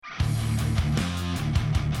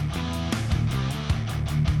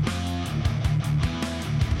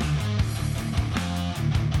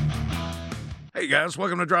Hey guys,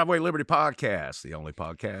 welcome to Driveway Liberty Podcast, the only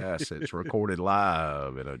podcast that's recorded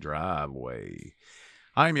live in a driveway.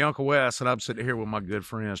 I'm your Uncle Wes, and I'm sitting here with my good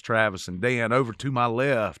friends Travis and Dan. Over to my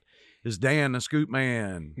left is Dan, the Scoot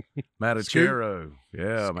Man, Matachero.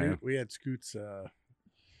 Yeah, Scoot, man. We had Scoot's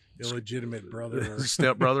illegitimate brother.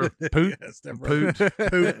 Stepbrother, Poot. Yeah, stepbrother.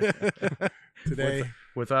 Poot. Today.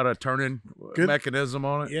 Without a turning mechanism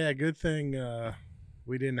on it. Yeah, good thing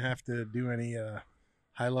we didn't have to do any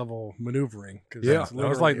high-level maneuvering. Yeah, that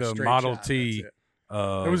was like the Model shot. T.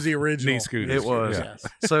 It was the original. knee scooter. It was. Yeah.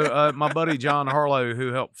 So my buddy John Harlow,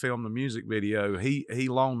 who helped film the music video, he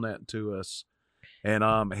loaned that to us, and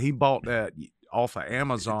he bought that off of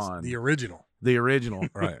Amazon. It's the original. The original,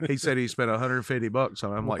 Right. He said he spent $150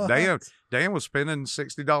 on it. I'm like, Dan was spending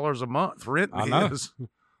 $60 a month renting I know. his.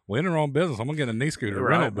 We're in our own business. I'm gonna get a knee scooter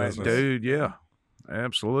rental business. Dude. Yeah,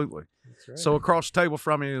 absolutely. That's right. So across the table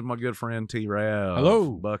from me is my good friend T. Rav.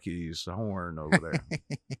 Hello. Bucky's horn over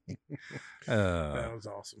there. That was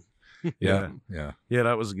awesome. Yeah. Yeah,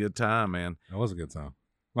 that was a good time, man. That was a good time.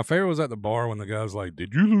 My favorite was at the bar when the guy was like,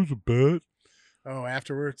 "Did you lose a bet?" Oh,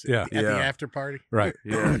 afterwards? Yeah. At the after party? Right.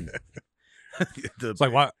 Yeah. It's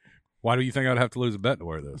like, why do you think I'd have to lose a bet to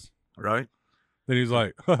wear this? Right? Then he's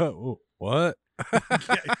like, "What?"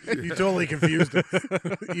 You totally confused him.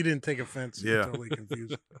 You didn't take offense. You Yeah. totally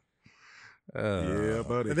confused him. Yeah,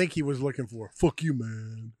 buddy. I think he was looking for, "Fuck you,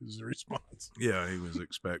 man," is the response. Yeah, he was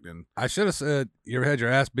expecting. I should have said, "You ever had your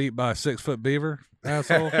ass beat by a 6-foot beaver,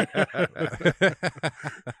 asshole?"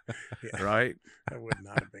 Right? That would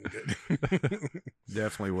not have been good.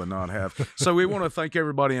 Definitely would not have. So we want to thank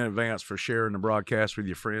everybody in advance for sharing the broadcast with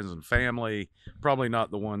your friends and family. Probably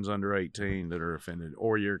not the ones under 18 that are offended,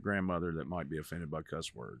 or your grandmother that might be offended by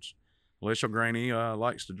cuss words. Alicia Granny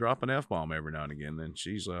likes to drop an F-bomb every now and again. Then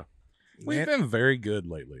she's We've been very good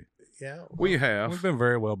lately. Yeah. Well, we have. We've been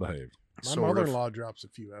very well behaved. my sort of. mother-in-law drops a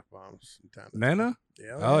few F-bombs from time to time. Nana?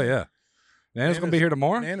 Yeah. Oh yeah. Nana's gonna be here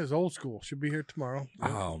tomorrow. Nana's old school. She'll be here tomorrow.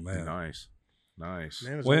 Oh man. Nice. Nana's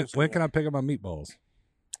When old school. can I pick up my meatballs?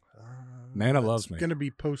 Nana loves me. It's going to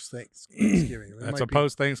be post-Thanksgiving. That's a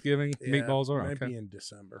post Thanksgiving Yeah, meatballs are might okay. be in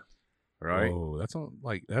December. Right? Oh, that's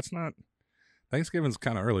not. Thanksgiving's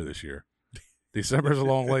kind of early this year. December's a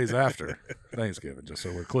long ways after Thanksgiving. Just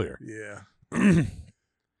so we're clear. Yeah. Crazy.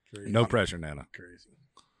 No pressure, Nana. Crazy.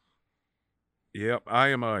 Yep. I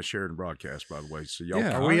am sharing broadcast, by the way. So y'all,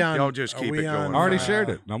 Yeah, Are we on? y'all just are keep we it going. on, I already uh, shared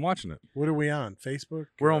it. And I'm watching it. What are we on? Facebook?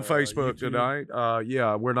 We're on Facebook YouTube? tonight.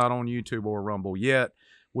 Yeah, we're not on YouTube or Rumble yet.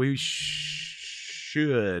 We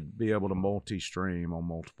should be able to multi-stream on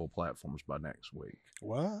multiple platforms by next week.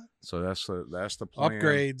 What? So that's the plan.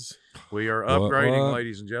 Upgrades. We are upgrading, What?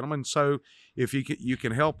 ladies and gentlemen. So if you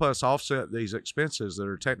can help us offset these expenses that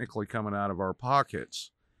are technically coming out of our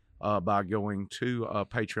pockets by going to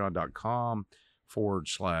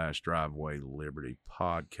patreon.com/Driveway Liberty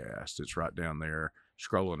Podcast. It's right down there,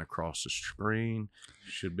 scrolling across the screen.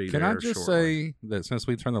 Should be Can there I just shortly. say that since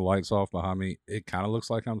we turned the lights off behind me, it kind of looks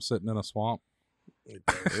like I'm sitting in a swamp, It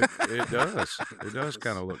does. It does. It does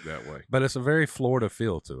kind of look that way, but it's a very Florida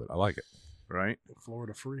feel to it. I like it. right?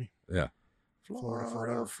 Florida free. Yeah. Florida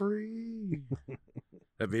forever. free.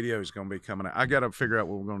 That video is going to be coming out. I got to figure out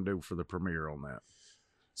what we're going to do for the premiere on that.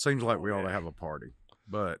 Seems like we ought to have a party,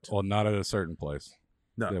 but Well, not at a certain place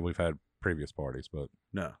no, that we've had previous parties, but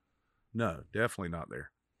no, definitely not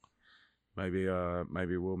there. Maybe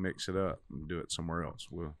we'll mix it up and do it somewhere else.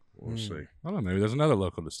 We'll see. I don't know. Maybe there's another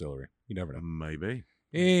local distillery. You never know. Maybe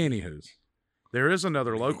Anywho's, there is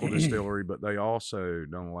another local distillery, but they also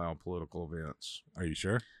don't allow political events. are you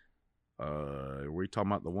sure? Are we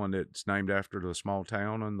talking about the one that's named after the small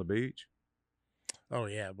town on the beach? Oh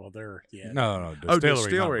yeah. Well, they're No, Oh,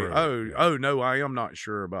 distillery. distillery. not brewery. Oh, no, I am not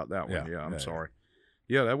sure about that one. Yeah, Yeah, I'm yeah, sorry.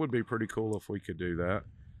 Yeah, that would be pretty cool if we could do that.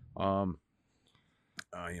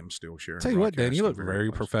 I am still sharing. Tell you what, Dan, you look broadcasting very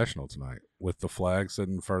close. professional tonight with the flag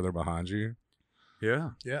sitting further behind you.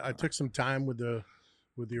 Yeah. Yeah. I took some time with the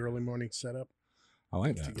early morning setup I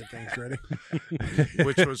like to that. get things ready.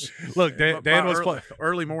 Which was Look, Dan was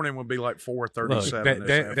early morning would be like 4:37.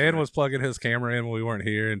 Look, Dan was plugging his camera in when we weren't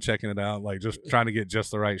here and checking it out, like just trying to get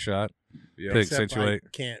just the right shot. Yeah. Pick- Except accentuate- I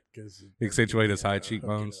can't because accentuate his high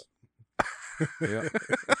cheekbones. Yeah.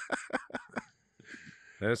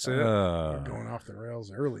 That's it. We're going off the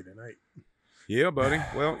rails early tonight. Yeah, buddy.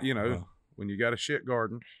 Well, Well. when you got a shit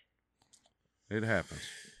garden, it happens.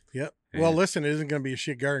 Yep. And- Well, listen, it isn't going to be a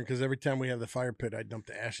shit garden because every time we have the fire pit, I dump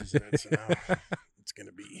the ashes in it. So now it's going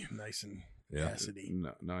to be nice and Yeah. acidy.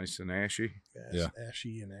 Nice and ashy. Yeah.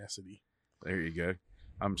 Ashy and acidy. There you go.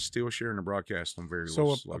 I'm still sharing the broadcast on various So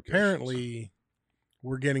locations. apparently,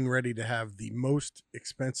 we're getting ready to have the most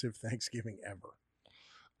expensive Thanksgiving ever.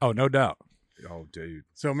 Oh, no doubt. Oh, dude.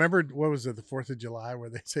 So remember, what was it, the 4th of July, where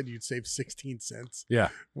they said you'd save 16 cents Yeah.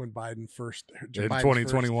 when Biden first. In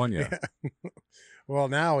 2021, yeah. Well,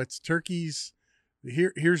 now it's turkeys.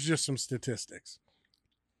 Here's just some statistics.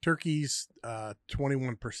 Turkeys,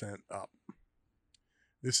 21% up.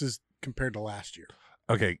 This is compared to last year.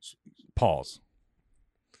 Okay, pause.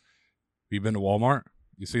 You been to Walmart?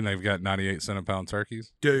 You seen they've got 98 cent a pound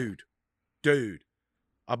turkeys? Dude.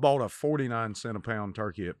 I bought a 49 cent a pound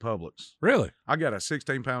turkey at Publix. Really? I got a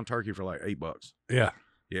 16-pound turkey for like $8. Yeah.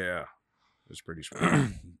 Yeah. It's pretty sweet.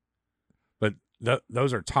 But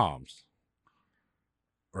those are toms,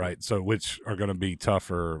 right? So which are going to be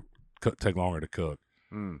tougher, take longer to cook.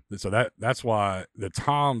 Mm. So that's why the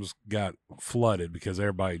toms got flooded, because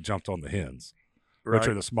everybody jumped on the hens, which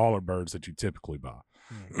are the smaller birds that you typically buy.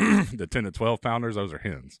 The 10 to 12 pounders, those are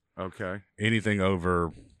hens. Okay. Anything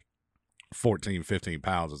over 14, 15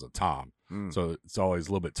 pounds is a tom. Mm. So it's always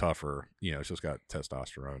a little bit tougher. It's just got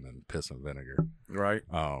testosterone and piss and vinegar. Right.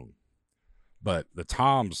 But the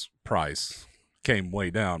tom's price came way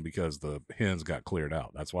down because the hens got cleared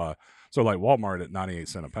out. That's why. So like Walmart at 98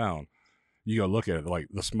 cent a pound, you go look at it, like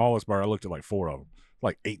the smallest bird, I looked at like 4 of them,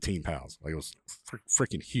 like 18 pounds. Like it was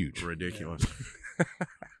freaking huge. Ridiculous.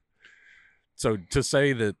 So to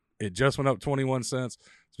say that it just went up 21 cents,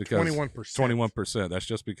 it's because 21%. 21%. That's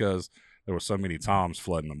just because there were so many toms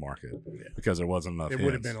flooding the market, because there wasn't enough It hens.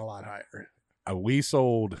 would have been a lot higher. We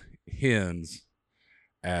sold hens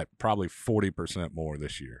at probably 40% more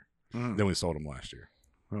this year than we sold them last year.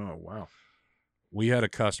 Oh, wow. We had a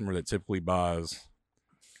customer that typically buys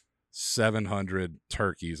 700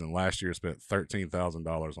 turkeys, and last year spent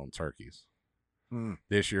 $13,000 on turkeys. Mm.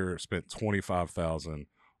 This year spent $25,000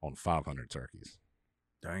 on 500 turkeys.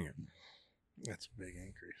 Dang it. That's a big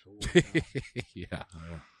increase. Yeah.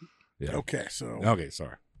 Okay, so Okay,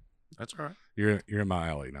 sorry. That's all right. You're in my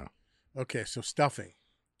alley now. Okay, so stuffing.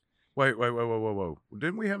 Wait.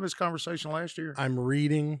 Didn't we have this conversation last year? I'm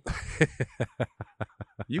reading.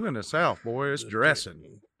 You in the South, boy. It's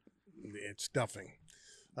dressing. It's stuffing.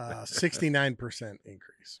 69%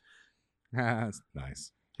 increase. That's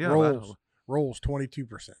nice. Yeah. Rolls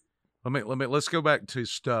 22%. Let's go back to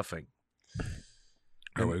stuffing.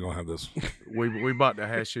 Oh, we're gonna have this. We about to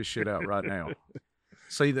hash this shit out right now.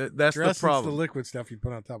 See, that's Dressing's the problem. the liquid stuff you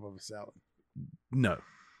put on top of a salad. No.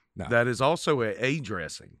 No. That is also a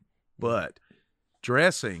dressing, but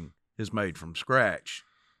dressing is made from scratch.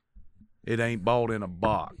 It ain't bought in a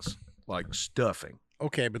box like stuffing.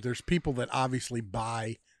 Okay, but there's people that obviously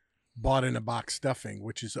bought in a box stuffing,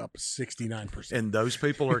 which is up 69%. And those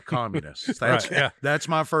people are communists. That's Right, yeah. That's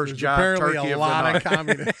my first There's jive apparently turkey a of lot the of night.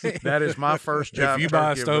 communists. That is my first jive. If you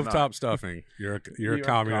buy turkey of the night. stovetop stuffing, you're a You're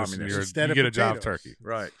communist. a And communist. Instead you of get a jive potatoes. turkey.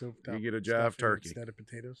 Right. Stovetop You get a jive stuffing turkey. instead of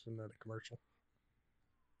potatoes. Isn't that a commercial?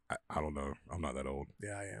 I don't know. I'm not that old.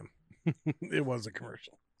 Yeah, I am. It was a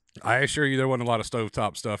commercial. I assure you, there wasn't a lot of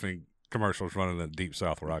stovetop stuffing commercials running in the deep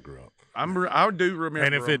South where I grew up. I do remember.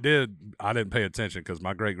 And if it did, I didn't pay attention because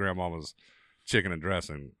my great grandmama's chicken and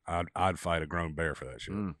dressing, I'd fight a grown bear for that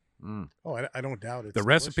shit. Oh, I don't doubt it. The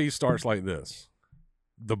recipe starts like this: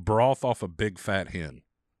 the broth off a big fat hen.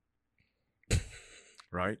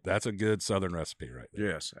 Right. That's a good Southern recipe, right there.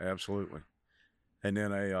 Yes, absolutely. And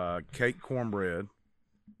then a cake cornbread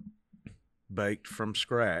baked from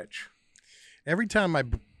scratch. Every time I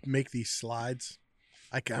make these slides,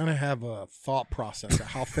 I kind of have a thought process of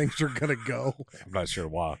how things are going to go. I'm not sure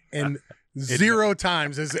why. And 0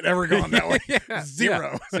 times has it ever gone that way. Yeah,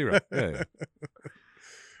 0. yeah, 0. Yeah.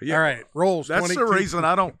 Yeah. All right, rolls. That's 22. the reason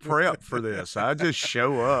I don't prep for this. I just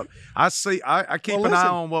show up. I see. I keep Well, an eye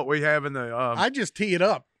listen, on what we have in the I just tee it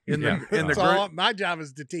up. in Yeah. the in the That's all. group My job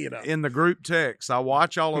is to tee it up. in the group text. I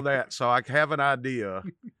watch all of that so I have an idea,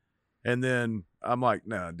 and then I'm like,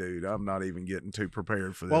 "No, dude, I'm not even getting too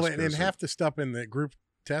prepared for this." Well, and 'cause half the stuff in the group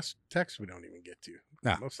text we don't even get to.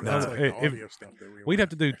 Nah, Most of that's no, like the if- audio stuff that we We'd have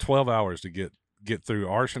to do 12 hours to get through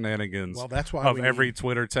our shenanigans Well, that's why of we every need,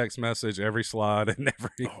 Twitter text message, every slide, and every.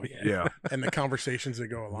 Oh, yeah. Yeah. and the conversations that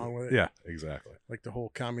go along with it. Yeah, exactly. Like the whole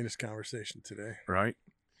communist conversation today. Right.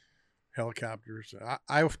 Helicopters.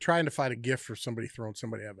 I was trying to find a gift for somebody throwing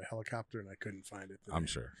somebody out of a helicopter, and I couldn't find it. Today. I'm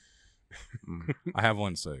sure. Mm. I have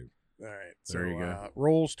one saved. All right. So There you go.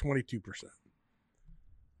 rolls 22%.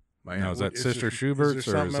 Man, Now, is that Is Sister there Schubert's or is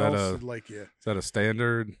something that else a like yeah, is that a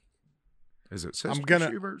standard is it Sister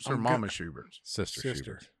Schubert's or I'm Mama Schubert's? Sister Sister.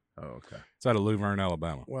 Schubert's? Oh, okay. It's out of Luverne,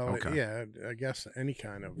 Alabama. Well, Okay. yeah, I guess any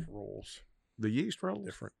kind of rolls, The yeast rolls.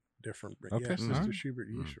 different. But Okay, yeah, Sister alright. Schubert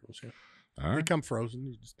yeast rolls. Yeah. All They right. come frozen.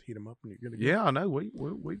 You just heat them up and you're good to go. Yeah, I know.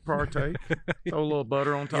 We partake. Throw a little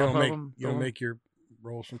butter on You top don't of make them. you don't make your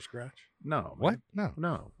rolls from scratch. No. What? Man.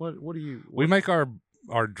 No. No. What do you? We what- make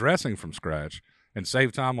our dressing from scratch and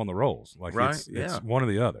save time on the rolls. Like Right, it's yeah. one or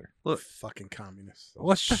the other. Look. Fucking communists.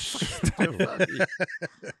 What the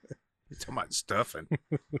You're talking about stuffing.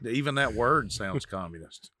 Even that word sounds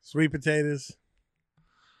communist. Sweet potatoes,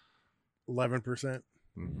 11%.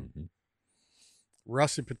 Mhm.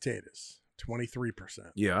 Russet potatoes,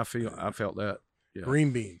 23%. Yeah, I felt that. Yeah.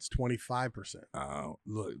 Green beans, 25%.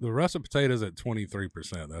 Look, the russet potatoes at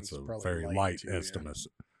 23%. That's It's a probably very light, light too, yeah.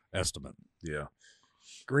 estimate. Yeah.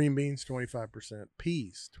 Green beans, 25%.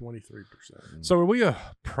 Peas, 23%. So are we a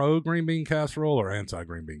pro green bean casserole or anti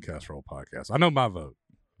green bean casserole podcast? I know my vote,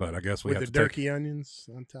 but I guess we With have the to take turkey onions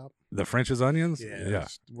on top. the French's onions. Yeah,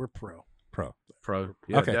 we're pro. Pro. Pro.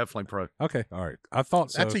 Yeah, Okay. definitely pro. Okay, all right. I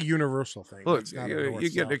thought so. That's a universal thing. Look, That's not a you get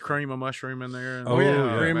north-south the thing. cream of mushroom in there. And Oh, Oh, yeah,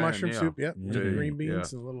 yeah. green man, mushroom yeah. soup. Yep, Mhm. green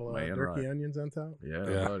beans Yeah. and little Man, turkey right. onions on top. Yeah,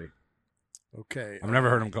 Yeah. buddy. Okay, I've never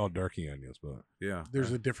heard them called turkey onions, but Yeah.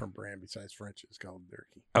 There's a different brand besides French. It's called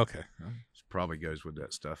Durkee. okay. This probably goes with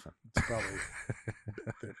that stuffing. It's probably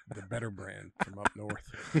the better brand from up north.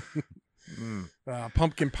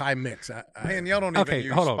 Pumpkin pie mix. Man, y'all don't Okay, even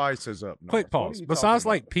use hold on. spices up north. Quick What are pause. you Besides talking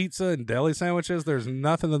like about? pizza and deli sandwiches, there's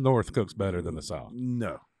nothing the North cooks better than the South.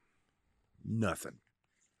 No. Nothing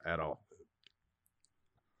at all.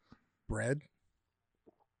 bread,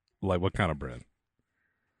 Like what kind of bread?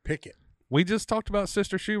 pick it. We just talked about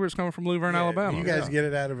Sister Schubert's coming from Luverne, Yeah, Alabama. You guys Yeah. get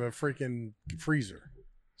it out of a freaking freezer.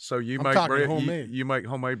 So you I'm make talking bread? homemade. You make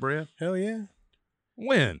homemade bread? Hell yeah.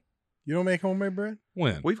 When? You don't make homemade bread?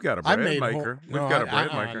 When? We've got a I bread made maker. home- We've no, got a I-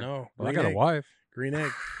 bread maker. No, Well, I green got a egg. wife. Green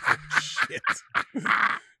egg. Shit.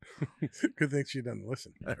 Good thing she doesn't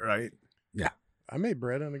listen. Right? I made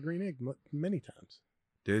bread on a green egg many times.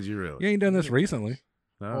 Did you really? You ain't done this recently.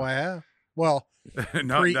 Oh, No. I have. Well,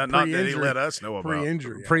 not that he pre-injury- let us know about.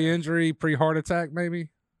 pre-injury. Pre-injury, pre-heart attack, maybe.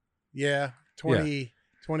 Yeah,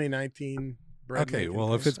 2019 bread Okay, making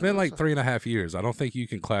well, if thing. it's been like 3.5 years, I don't think you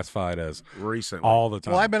can classify it as Recently. all the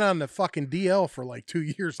time. Well, I've been on the fucking DL for like 2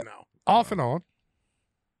 years now. off and on.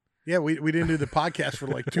 Yeah, we didn't do the podcast for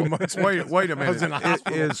like 2 months. Wait a I was minute. in the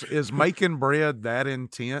hospital. Is making bread that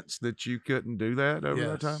intense that you couldn't do that over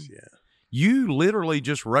that time? Yeah. You literally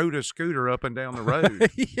just rode a scooter up and down the road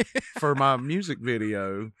for my music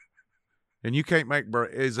video, and you can't make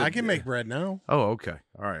bread. I can make bread now. Oh, okay.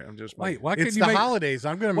 All right. I'm just Wait, making- why couldn't It's you the make holidays.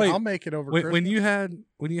 Wait, I'll make it over when, Christmas.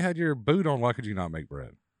 when you had your boot on? Why could you not make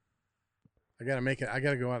bread? I gotta make it. I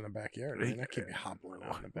gotta go out in the backyard. I mean, I can't be hobbling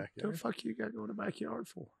out in the What the backyard. fuck you got to go to the backyard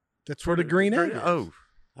for? That's where the green egg is. Oh,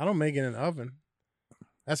 I don't make it in an oven.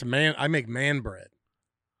 That's I make man bread.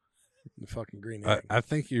 The fucking green egg. I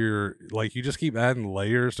think you're like you just keep adding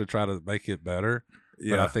layers to try to make it better. But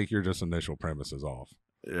I yeah, think your just initial premise is off.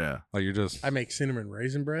 yeah. Like you're just I make cinnamon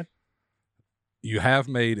raisin bread. you have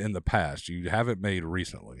made in the past. You haven't made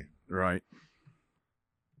recently. Right.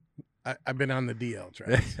 I've been on the DL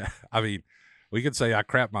track. I mean, we could say I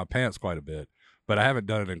crap my pants quite a bit, but I haven't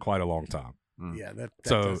done it in quite a long time. Yeah,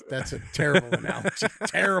 So- that's a terrible analogy.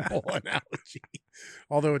 Terrible analogy.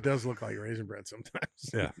 Although it does look like raisin bread sometimes.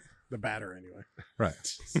 Yeah. The batter anyway.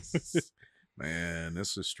 Right. Man,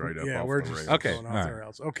 this is straight up. Yeah, off we're the just rails. Okay, going off all right. the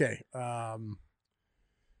rails. Okay.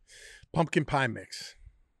 Pumpkin pie mix,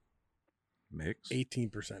 Mix.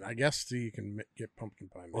 18%. I guess you can get pumpkin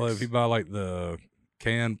pie mix. Well, if you buy like the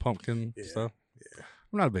canned pumpkin Yeah, stuff, yeah.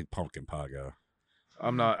 I'm not a big pumpkin pie guy.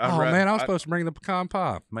 I'm not. Oh man, I was supposed to bring the pecan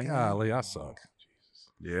pie. Man. Golly, I suck.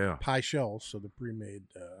 Yeah. Pie shells, so the pre-made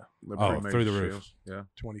The Oh, pre-made through the roof. shells. Yeah.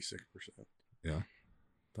 26%.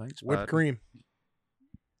 Thanks. Whipped bud. cream,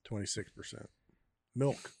 26%.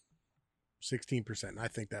 Milk, 16%. I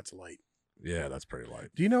think that's light. Yeah, that's pretty light.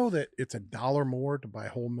 Do you know that it's $1 more to buy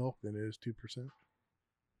whole milk than it is 2%?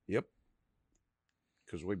 Yep.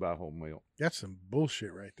 Because we buy whole milk. That's some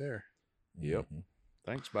bullshit right there. Yep. Mhm.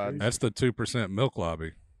 Thanks, Biden. That's the 2% milk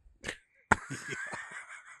lobby.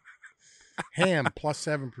 Ham plus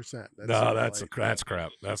 7%. That's No, super that's light. that's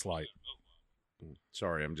crap. That's light.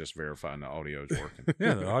 Sorry, I'm just verifying the audio's working.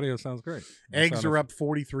 Yeah, the audio sounds great. Eggs are up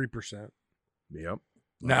 43%. Yep.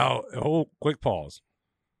 Now, quick pause.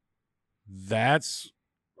 That's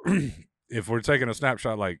if we're taking a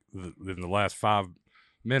snapshot like in the last 5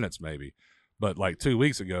 minutes, maybe, but like 2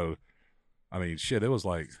 weeks ago, I mean, shit, it was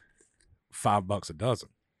like $5 a dozen.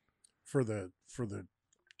 For the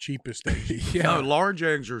cheapest eggs. Yeah, No, large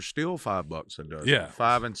eggs are still $5 a dozen. Yeah.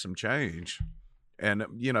 5 and some change. And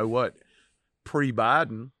you know what?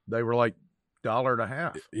 Pre-Biden, they were like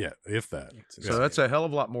 $1.50. yeah, if that. It's So that's a hell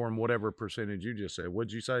of a lot more than whatever percentage you just said.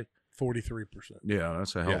 What'd you say? 43%. Yeah,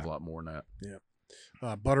 that's a hell of a lot more than that.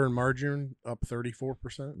 Butter and margarine up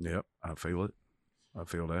 34%. Yep, I feel it. I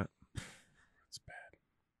feel that. That's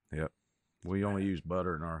bad. Yep. We only use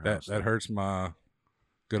butter in our house. That hurts my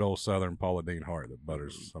good old Southern Paula Deen heart that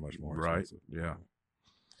butter's so much more expensive. Right.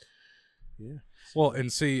 Yeah. Well, and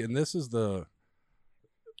this is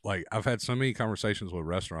like, I've had so many conversations with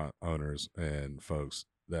restaurant owners and folks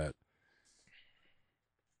that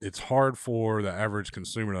it's hard for the average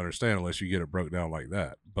consumer to understand unless you get it broke down like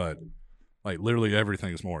that. But like literally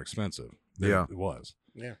everything's more expensive than it was.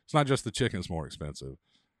 Yeah. It's not just the chicken's more expensive.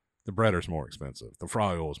 The breader's more expensive. The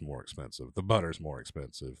fry oil's more expensive. The butter's more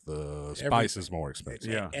expensive. The spice is more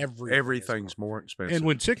expensive. Yeah. Everything's more expensive. And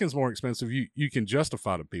when chicken's more expensive, you can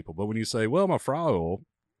justify to people. But when you say, well, my fry oil,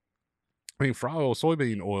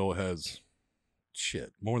 soybean oil has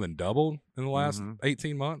more than doubled in the last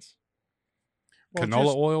 18 months. Well,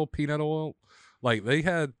 Canola oil, peanut oil. Like they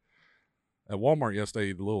had at Walmart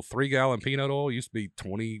yesterday, the little 3-gallon peanut oil used to be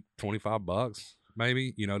 $20-$25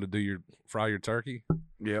 maybe, to fry your turkey.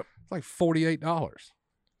 Yep. It's like $48.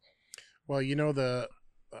 Well, the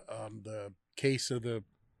case of the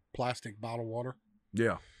plastic bottled water.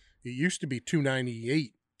 Yeah. It used to be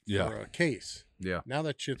 $2.98 for a case. Yeah. Now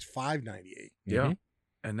that shit's $5.98. Yeah.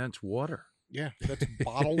 And that's water. Yeah, that's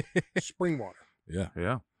bottled spring water. Yeah.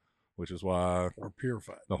 Yeah. Which is why or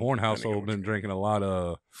purified. The Horn household been drinking a lot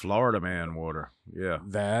of Florida man water. Yeah.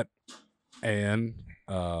 That and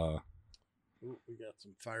Ooh, we got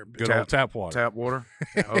some fire. good old tap water. Tap water.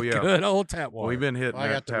 Oh yeah. Good old tap water. We've been hitting I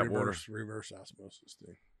that got tap the water. reverse osmosis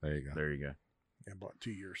thing. There you go. There you go. I bought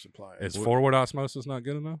 2 years supply. Is forward osmosis not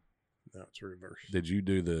good enough? No, it's reverse. Did you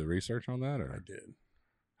do the research on that, I or did.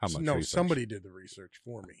 how much? No, research? somebody did the research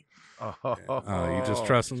for me. Oh, you just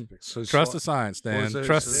trust them. So Trust the science, Dan.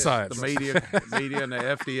 Trust the science. The media and the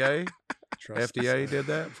FDA. Trust the FDA science. did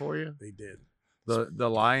that for you. They did. The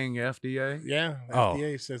lying FDA. Yeah,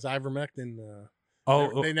 FDA says ivermectin.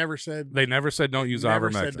 They never said. They never said don't use never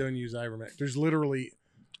ivermectin. said don't use ivermectin. There's literally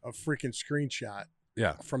a freaking screenshot.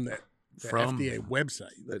 Yeah. From the FDA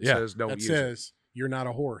website that says don't use says you're not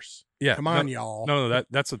a horse. Yeah. Come on, y'all. No,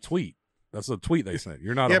 that's a tweet. That's a tweet they sent.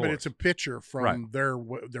 You're not a yeah, horse. but it's a picture from their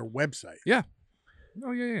website. Yeah.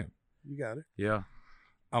 Oh yeah. You got it. Yeah.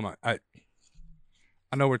 I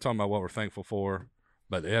know we're talking about what we're thankful for,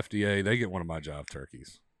 but the FDA, they get one of my Jive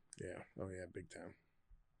Turkeys. Yeah. Oh yeah, big time.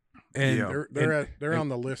 And they're on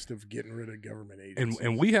the list of getting rid of government agencies.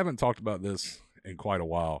 And we haven't talked about this in quite a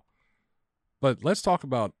while, but let's talk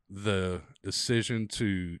about the decision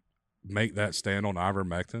to make that stand on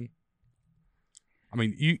ivermectin. I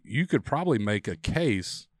mean, you could probably make a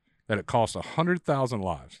case that it costs 100,000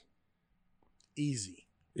 lives. Easy.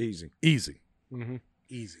 Mm-hmm.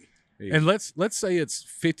 Easy. And let's say it's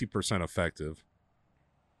 50% effective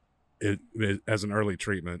as an early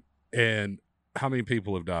treatment. And how many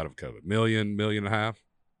people have died of COVID? Million and a half?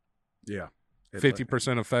 Yeah.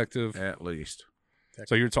 50% effective? At least.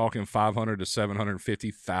 So you're talking 500 to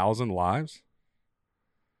 750,000 lives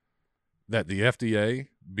that the FDA,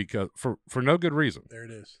 because for no good reason. There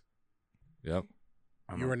it is. Yep.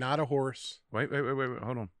 You are not a horse. Wait.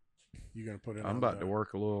 Hold on. You're gonna put it. I'm about to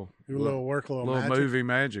work a little. Do a little magic. Movie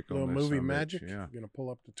magic on little this. Movie magic. Yeah. You're gonna pull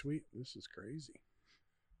up the tweet. This is crazy.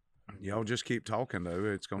 Y'all just keep talking though.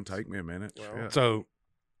 It's gonna take me a minute. Well, So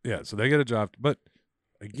they get a job, but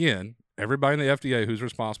again, everybody in the FDA who's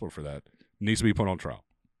responsible for that needs to be put on trial.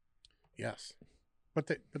 Yes, but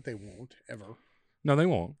they won't ever. No, they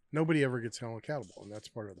won't. Nobody ever gets held accountable, and that's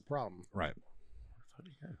part of the problem. Right.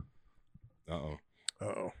 Uh-oh.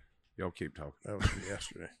 Uh-oh. Y'all keep talking. That was from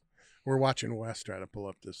yesterday. We're watching Wes try to pull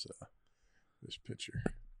up this picture.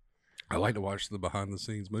 I like to watch the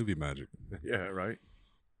behind-the-scenes movie magic. Yeah, right.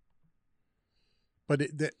 But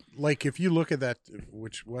if you look at that,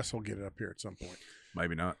 which Wes will get it up here at some point.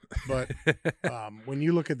 Maybe not. But when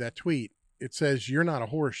you look at that tweet, it says, "You're not a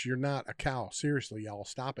horse. You're not a cow. Seriously, y'all,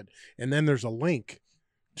 stop it." And then there's a link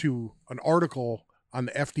to an article on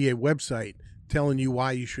the FDA website telling you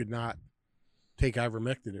why you should not take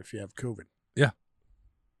ivermectin if you have COVID. Yeah.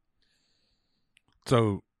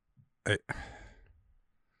 So, I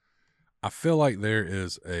feel like there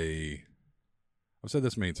is I've said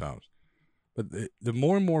this many times, but the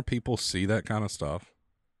more and more people see that kind of stuff,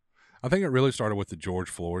 I think it really started with the George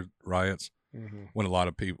Floyd riots. Mm-hmm. When a lot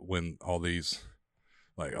of people, when all these,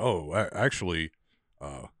 like, actually,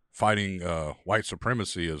 fighting white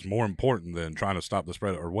supremacy is more important than trying to stop the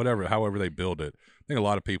spread, or whatever, however they build it. I think a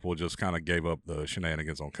lot of people just kind of gave up the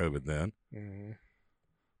shenanigans on COVID then. Mm-hmm.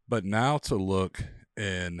 But now to look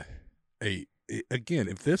and again,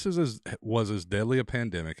 if this was as deadly a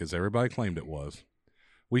pandemic as everybody claimed it was,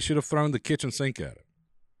 We should have thrown the kitchen sink at it.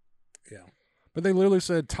 Yeah. But they literally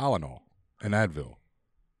said Tylenol and Advil.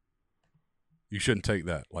 You shouldn't take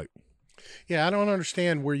that. Like, Yeah, I don't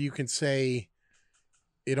understand where you can say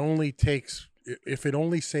it only takes if it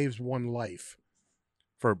only saves one life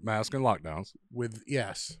for mask and lockdowns. with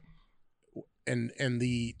yes. And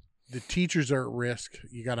the teachers are at risk.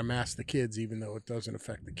 You got to mask the kids even though it doesn't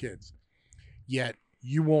affect the kids. Yet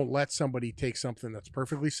you won't let somebody take something that's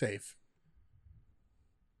perfectly safe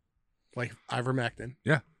like ivermectin.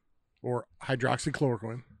 Yeah. Or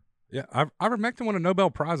hydroxychloroquine. Yeah, ivermectin won a Nobel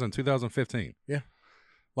Prize in 2015. Yeah.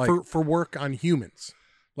 Like For work on humans.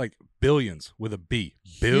 like billions with a B.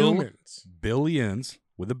 Humans. Billions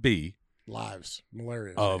with a B Lives.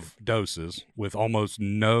 Malaria. of doses with almost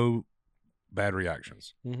no bad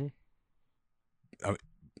reactions. Mm-hmm. I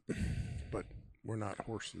But we're not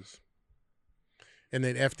horses. And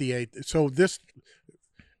then FDA. So this,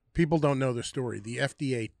 people don't know the story. The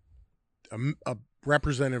FDA, a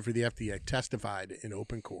representative for the FDA testified in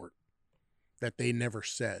open court that they never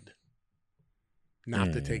said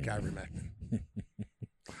not to take ivermectin.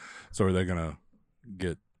 So are they going to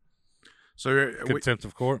get So contempt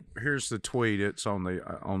of court? here's the tweet. It's on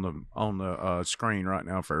the screen right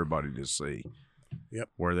now for everybody to see. Yep.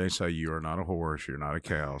 Where they say you are not a horse, you're not a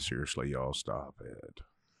cow. Seriously, y'all stop it.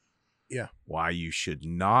 Yeah. Why you should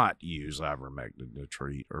not use ivermectin to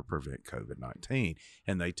treat or prevent COVID-19.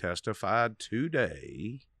 And they testified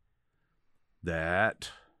today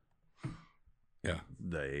that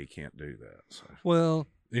they can't do that. So. Well,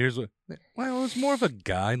 it's more of a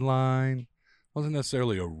guideline. Wasn't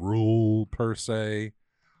necessarily a rule per se,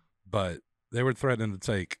 but they were threatening to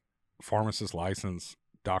take pharmacist license,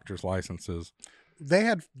 doctor's licenses. They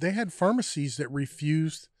had pharmacies that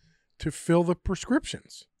refused to fill the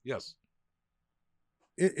prescriptions. Yes.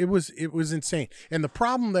 It was insane. And the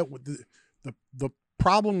problem the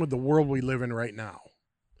problem with the world we live in right now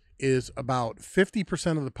is about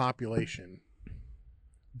 50% of the population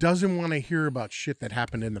doesn't want to hear about shit that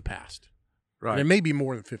happened in the past. Right. And it may be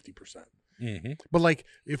more than 50%. Mm-hmm. But like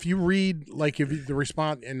if you read the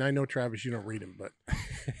response, and I know Travis, you don't read them, but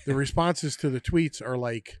the responses to the tweets are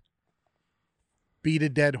like, beat a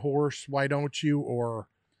dead horse, why don't you? Or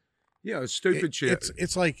stupid shit.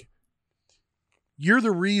 It's like, you're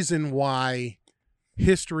the reason why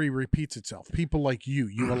history repeats itself. People like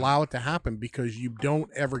you allow it to happen because you don't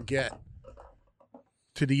ever get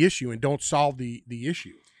to the issue and don't solve the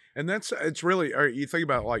issue. And it's really, or you think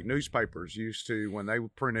about like newspapers used to, when they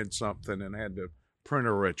printed something and had to print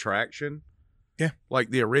a retraction. Yeah. Like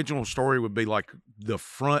the original story would be like the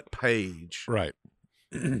front page. Right.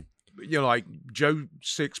 Like Joe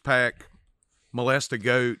Sixpack molest a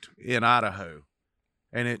goat in Idaho.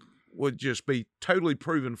 And it would just be totally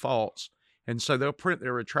proven false. And so they'll print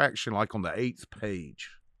their retraction like on the 8th page.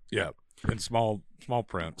 Yeah. In small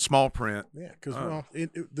print. Small print. Yeah, because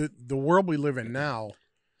the world we live in now,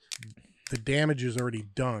 the damage is already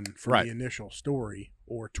done from Right. the initial story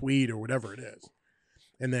or tweet or whatever it is.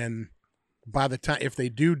 And then by the time, if they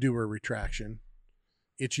do a retraction,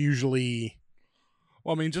 it's usually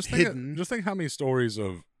Well, I mean, just hidden. think how many stories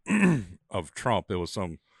of of Trump. There was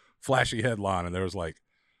some flashy headline, and there was like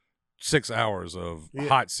 6 hours of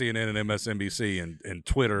hot CNN and MSNBC and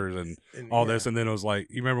Twitter and all this, and then it was like,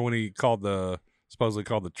 you remember when he supposedly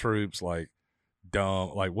called the troops like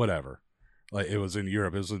dumb, like whatever, like it was in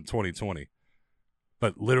Europe, it was in 2020,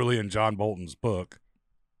 but literally in John Bolton's book,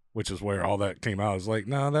 which is where all that came out, is like,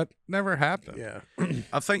 no, that never happened. Yeah.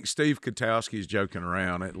 I think Steve Kotowski's joking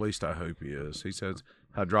around. At least I hope he is. He says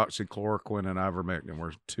hydroxychloroquine and ivermectin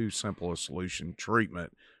were too simple a solution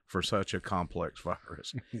treatment for such a complex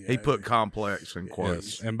virus. He put complex in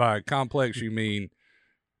quotes. Yes. And by complex, you mean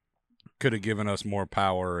could have given us more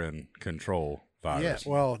power and control virus.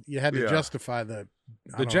 Yeah, well, you had to justify the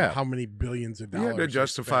jab. How many billions of dollars? You had to they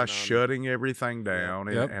justify spent on- shutting everything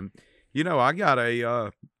down. Yep. And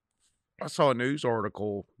I saw a news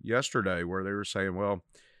article yesterday where they were saying, well,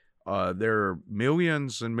 there are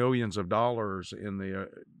millions and millions of dollars in the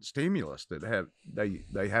stimulus that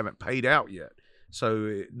they haven't paid out yet.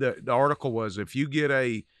 So the article was, if you get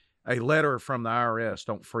a letter from the IRS,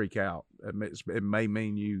 don't freak out. It may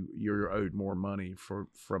mean you're owed more money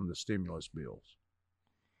from the stimulus bills.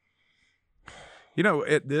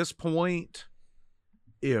 At this point,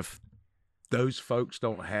 if those folks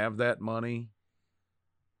don't have that money,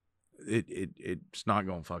 it's not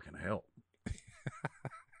going to fucking help.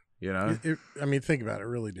 I mean, think about it. It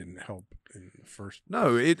really didn't help in the first.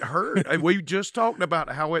 No, it hurt. We just talked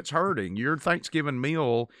about how it's hurting. Your Thanksgiving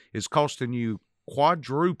meal is costing you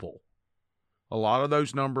quadruple. A lot of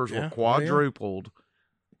those numbers were quadrupled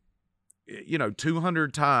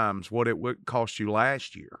 200 times what it would cost you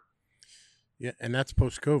last year. Yeah, and that's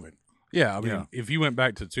post-COVID. Yeah, I mean, Yeah. if you went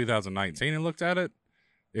back to 2019 and looked at it,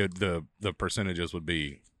 the percentages would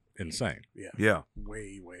be insane. Yeah. Yeah,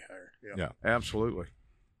 Way, way higher. Yeah. Yeah. absolutely.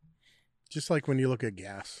 Just like when you look at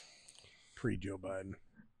gas pre-Joe Biden,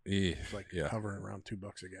 Yeah, it's like yeah. hovering around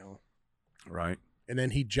 $2 a gallon. Right. And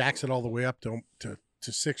then he jacks it all the way up to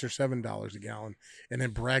 $6 or $7 a gallon, and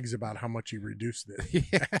then brags about how much he reduced it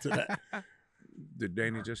after that. Did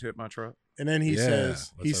Danny just hit my truck? And then he Yeah,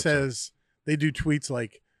 says let's hope so. they do tweets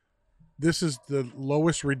like, "This is the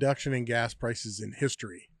lowest reduction in gas prices in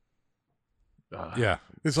history." Yeah.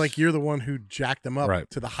 It's like you're the one who jacked them up Right.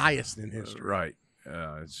 to the highest in history. Right.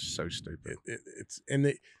 It's so stupid. It's and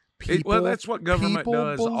the people. Well, that's what government people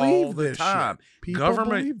does all believe the this time. shit. People believe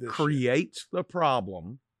Government this shit. creates the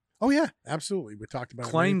problem, Oh yeah, absolutely. We talked about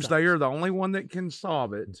claims it they many are times. the only one that can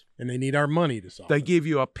solve it. and they need our money to solve They it. give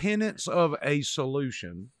you a penance of a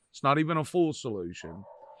solution. It's not even a full solution.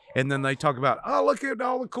 And then they talk about, oh, look at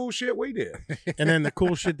all the cool shit we did. And then the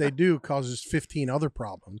cool shit they do causes 15 other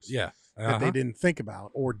problems Yeah. that they didn't think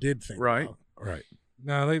about or did think Right. about. Right.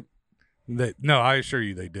 No, no, I assure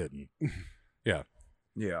you they didn't.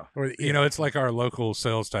 Yeah. Or, You know, it's like our local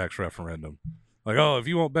sales tax referendum. Like, oh, if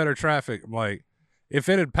you want better traffic, I'm like, if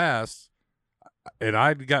it had passed and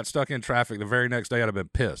I got stuck in traffic the very next day, I'd have been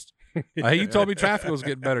pissed. Hey, you told me traffic was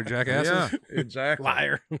getting better, jackasses. Yeah, exactly.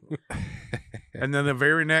 liar. And then the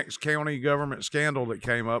very next county government scandal that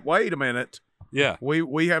came up, wait a minute, Yeah.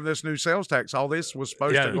 we have this new sales tax. All this was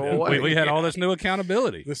supposed to go away. We had all this new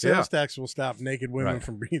accountability. The sales tax will stop naked women Right.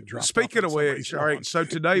 from being dropped. Speaking off of on which, somebody's all right, lawn. so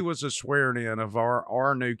today was a swearing in of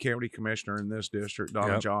our new county commissioner in this district,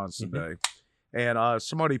 Donna Yep. Johnson Mm-hmm. today. And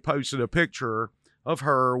somebody posted a picture of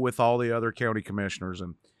her with all the other county commissioners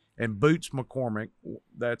and Boots McCormick,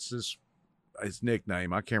 that's his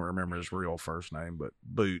nickname. I can't remember his real first name, but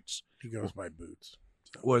Boots He goes by Boots.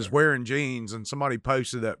 So, was wearing jeans, and somebody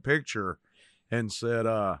posted that picture and said,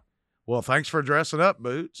 well, thanks for dressing up,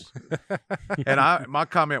 Boots. And my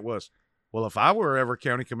comment was, well, if I were ever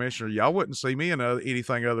county commissioner, y'all wouldn't see me in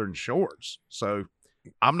anything other than shorts. So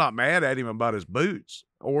I'm not mad at him about his boots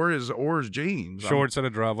or his jeans. Shorts and a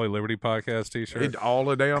Driveway Liberty podcast t-shirt. All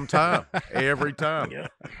the damn time, every time. Yeah.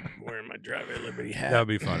 I'm wearing my Driveway Liberty hat. That'd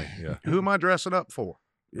be funny. Yeah. Who am I dressing up for?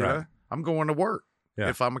 You Right. know? I'm going to work. Yeah.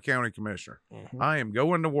 If I'm a county commissioner, Mhm. I am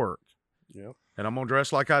going to work. Yep. And I'm going to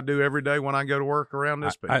dress like I do every day when I go to work around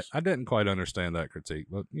this piece. I didn't quite understand that critique,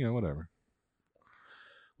 but whatever.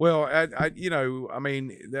 Well,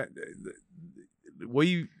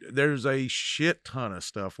 there's a shit ton of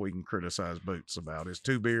stuff we can criticize Boots about. His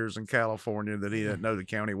 2 beers in California that he didn't know the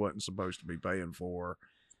county wasn't supposed to be paying for.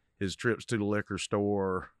 His trips to the liquor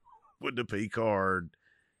store with the P card.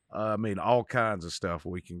 All kinds of stuff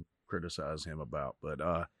we can criticize him about. But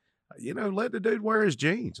let the dude wear his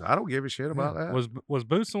jeans. I don't give a shit about that. Was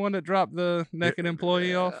Boots the one that dropped the naked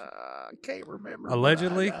employee off? I can't remember.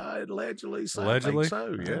 Allegedly? Allegedly. So Allegedly? I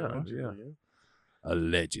think so. Yeah.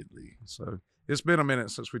 Allegedly. So it's been a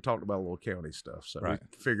minute since we talked about a little county stuff. So Right.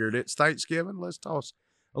 we figured it's Thanksgiving. Let's toss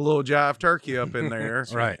a little Jive Turkey up in there.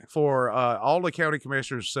 Right. For all the county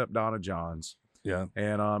commissioners except Donna Johns. Yeah.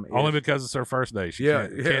 And Only because it's her first day. She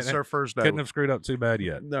it's her first day. couldn't have screwed up too bad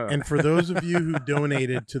yet. No. And for those of you who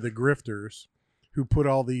donated to the grifters, who put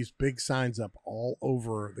all these big signs up all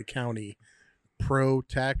over the county, pro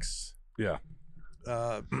tax, Yeah.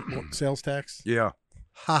 sales tax, yeah.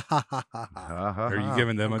 ha ha ha ha ha. Uh-huh. Are you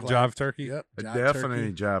giving them I'm a glad. Jive Turkey? Yep, Jive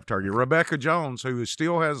Definitely Turkey. Jive Turkey. Rebecca Jones, who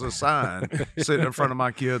still has a sign sitting in front of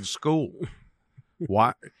my kid's school.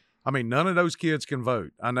 Why? None of those kids can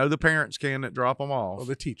vote. I know the parents can that drop them off, Well,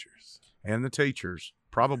 the teachers. and the teachers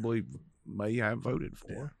probably may have voted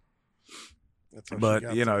for. Yeah. That's how But,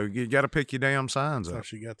 she got you got to pick your damn signs that's how up.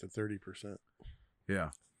 she got to 30%,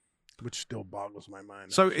 Yeah. which still boggles my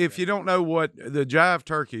mind. So how she if got you don't know what the Jive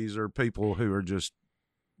Turkeys are, people who are just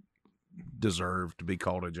deserve to be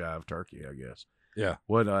called a Jive Turkey, I guess. Yeah.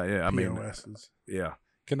 What? POSs. Yeah.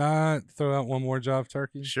 Can I throw out one more Jive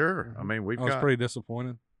Turkey? Sure. We've I was got. pretty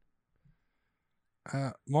disappointed.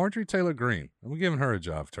 Marjorie Taylor Greene. I'm giving her a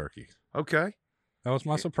Jive Turkey. Okay. That was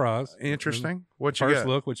my surprise. Interesting. What you First got?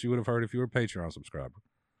 look, which you would have heard if you were a Patreon subscriber.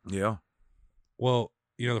 Yeah. Well,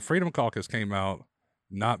 the Freedom Caucus came out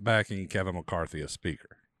not backing Kevin McCarthy as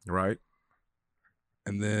Speaker. Right.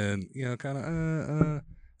 And then, kind of,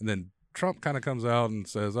 and then Trump kind of comes out and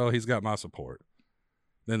says, oh, he's got my support.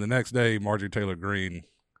 Then the next day, Marjorie Taylor Greene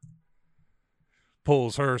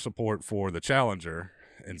pulls her support for the challenger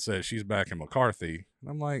and says she's backing McCarthy. And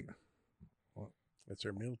I'm like, That's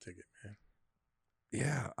her meal ticket, man.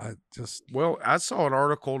 Yeah, I just Well, I saw an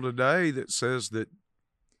article today that says that,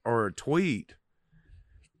 or a tweet,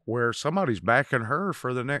 where somebody's backing her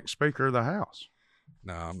for the next Speaker of the House.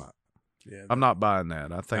 no, I'm not. Yeah, I'm not buying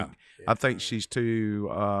that. I think No. she's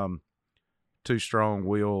too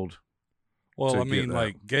strong-willed. Well, to I get mean, that.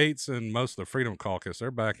 like Gates and most of the Freedom Caucus,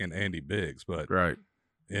 they're backing Andy Biggs, but Right.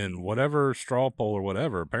 in whatever straw poll or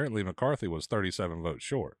whatever, apparently McCarthy was 37 votes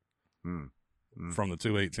short from the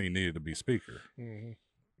 218 needed to be Speaker. Mhm.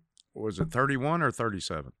 Was it 31 or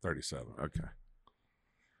 37? 37. Okay.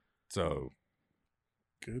 So,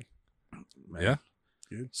 Good. Man. yeah.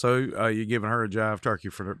 Good. So you giving her a jive turkey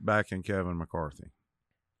for backing Kevin McCarthy?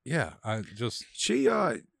 Yeah, I just She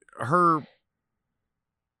her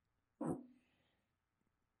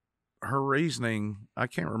reasoning, I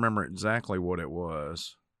can't remember exactly what it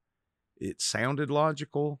was. It sounded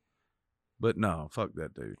logical, but no, fuck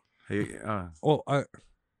that dude. He well, I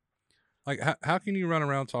like how can you run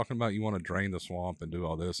around talking about you want to drain the swamp and do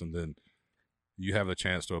all this, and then you have the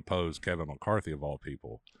chance to oppose Kevin McCarthy of all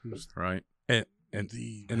people, right. and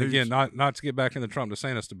again, not to get back in the Trump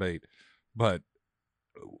DeSantis debate, but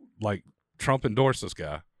like Trump endorsed this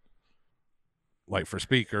guy, like for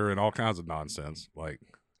Speaker and all kinds of nonsense, like.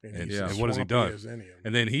 And what has he done?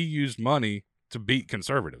 And then he used money to beat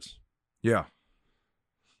conservatives. Yeah.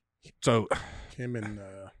 So him and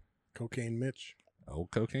Cocaine Mitch. Old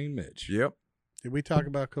Cocaine Mitch. Yep. Did we talk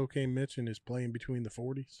about Cocaine Mitch and his playing between the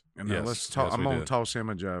 40s? And yes, let's talk. yes, I'm we going to did. toss him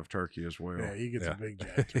a jive turkey as well. Yeah, he gets a big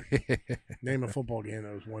jive turkey. Name a football game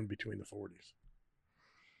that was won between the 40s.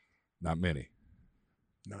 Not many.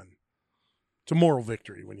 None. It's a moral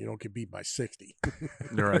victory when you don't get beat by 60.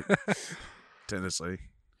 You're right. Tennessee.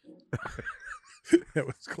 That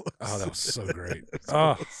was close. Oh, that was so great.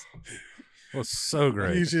 Oh, it was so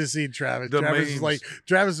great. You should have seen Travis. The Travis memes.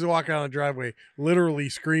 Travis is walking down the driveway, literally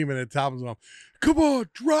screaming at the top of his lungs, "Come on,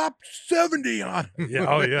 drop 70 on him." Yeah.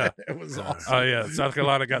 Oh, yeah. It was awesome. Oh, yeah. South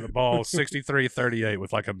Carolina got the ball 63-38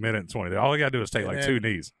 with like a minute and 20. All they got to do is take like And 2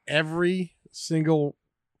 knees. Every single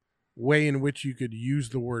way in which you could use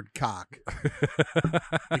the word cock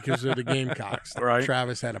because they're the Gamecocks. Right.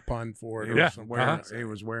 Travis had a pun for it. Or Yeah. something. He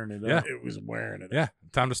was wearing it Yeah. up. It was wearing it. Yeah.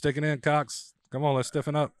 Time to stick it in, Cox. Come on, let's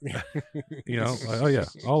stiffen up. You know, like, oh, yeah.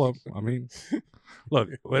 All of them. I mean, look,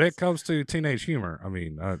 when it comes to teenage humor, I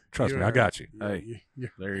mean, trust me, I got you. Hey,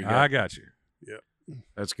 there you go. I got you.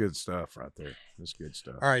 That's good stuff right there. That's good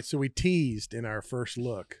stuff. All right, so we teased in our first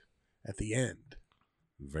look at the end.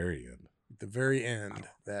 Very end. At the very end,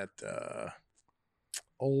 that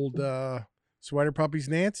old Sweater Puppies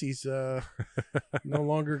Nancy's no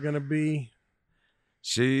longer going to be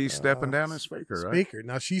She's stepping down as speaker, right? speaker.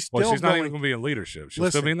 Now she's still Well, she's not going, even going to be in leadership. She'll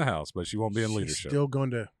Listen, still be in the House, but she won't be in she's leadership. still going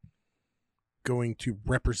to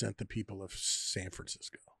represent the people of San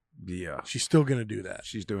Francisco. Yeah. She's still going to do that.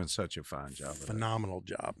 She's doing such a fine job. Of that. Phenomenal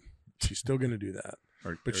job. She's still going to do that,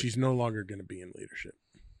 but she's no longer going to be in leadership.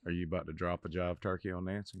 Are you about to drop a jive turkey on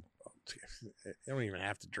Nancy? I don't even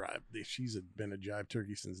have to drive. She's been a jive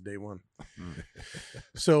turkey since day one. Mm.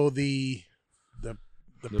 So the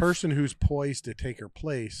person who's poised to take her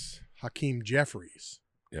place, Hakeem Jeffries,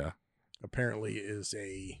 Yeah. apparently is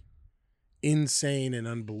a insane and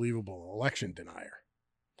unbelievable election denier.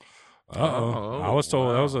 Uh-oh. I was told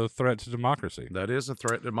that wow. was a threat to democracy. That is a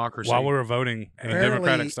threat to democracy. While we were voting in Apparently,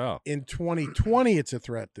 democratic style. In 2020, it's a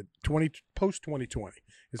threat to post 2020.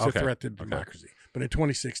 It's Okay. a threat to democracy. But in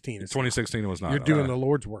 2016, In it's 2016, it was not. you're doing the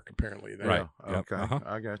Lord's work. Apparently, there. Right. Yeah, Yep. okay. Uh-huh.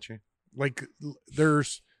 I got you. Like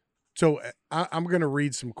there's. So I'm going to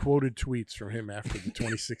read some quoted tweets from him after the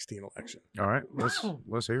 2016 election. All right.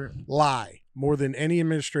 Let's hear it. Lie more than any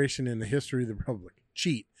administration in the history of the republic.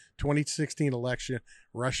 Cheat. 2016 election,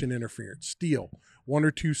 Russian interference. Steal 1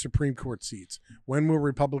 or 2 Supreme Court seats. When will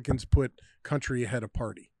Republicans put country ahead of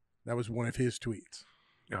party? That was one of his tweets.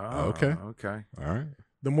 Oh, Okay. Okay. All right.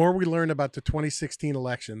 The more we learn about the 2016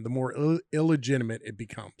 election, the more illegitimate it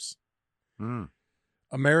becomes. Mm.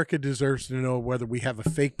 America deserves to know whether we have a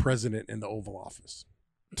fake president in the Oval Office.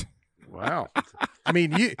 Wow. I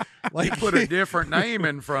mean, you like Put a different name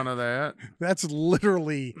in front of that. that's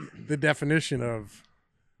literally the definition of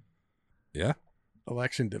Yeah.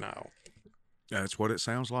 election denial. That's what it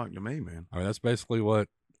sounds like to me, man. I mean, that's basically what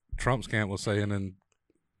Trump's camp was saying in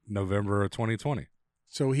November of 2020.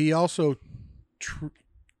 So he also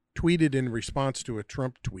tweeted in response to a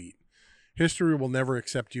Trump tweet, "History will never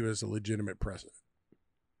accept you as a legitimate president."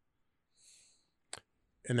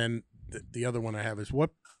 And then the other one I have is,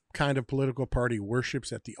 what kind of political party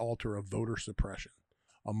worships at the altar of voter suppression?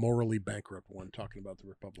 A morally bankrupt one, talking about the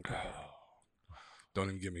Republican Party. Don't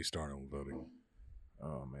even get me started on voting.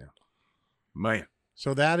 Oh, man. Man.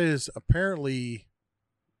 So that is apparently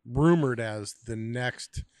rumored as the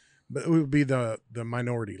next, but it would be the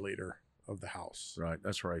minority leader of the House. Right.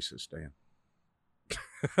 That's racist, Dan.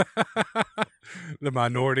 The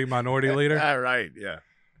minority leader. Right. Yeah.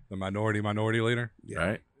 The minority leader. Yeah.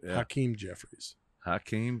 Right. Yeah. Hakeem Jeffries.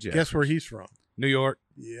 Hakeem Jeffries. Guess where he's from? New York.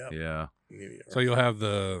 Yep. Yeah. New York. So you'll have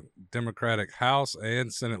the Democratic House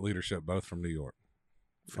and Senate leadership both from New York.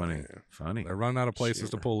 Funny. Yeah. Funny. They're running out of places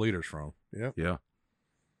to Sure. pull leaders from. Yep. Yeah.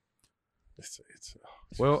 It's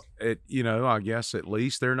Well, I guess at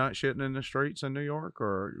least they're not shitting in the streets in New York,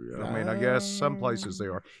 or I mean, I guess some places they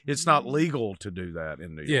are. It's not legal to do that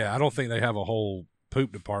in New York. Yeah, I don't think they have a whole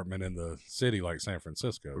poop department in the city like San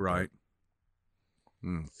Francisco. Right.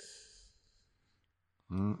 Mm.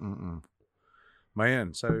 Mm-mm-mm.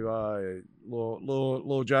 Man, so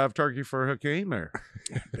little jive turkey for Hakeem there.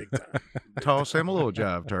 big time. Toss him a little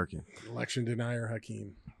jive turkey. Election denier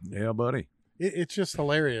Hakeem. Yeah, buddy. It's just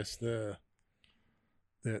hilarious the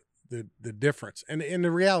difference, and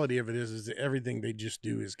the reality of it is that everything they just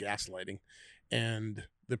do is gaslighting, and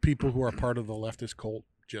the people who are part of the leftist cult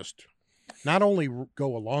just not only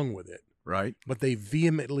go along with it, Right. but they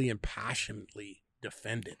vehemently and passionately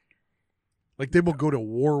defend it. Like they will go to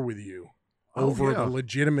war with you over the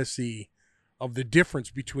legitimacy of the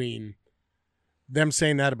difference between them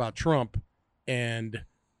saying that about Trump and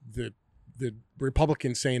the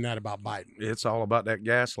Republicans saying that about Biden. It's all about that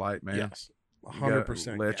gaslight, man. Yes, You gotta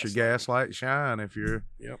 100%. Let your gaslight shine if you're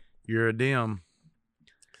you're a dim.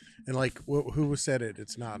 And like who said it?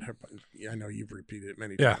 It's not. I know you've repeated it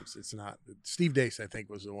many Yeah. times. It's not. Steve Dace, I think,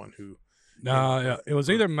 was the one who. No, it was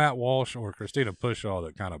either Matt Walsh or Christina Pushaw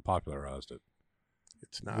that kind of popularized it.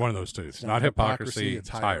 It's not One of those two. It's not hypocrisy. It's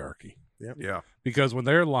hierarchy. Yep. Yeah. Because when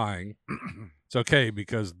they're lying, it's okay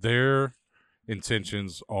because their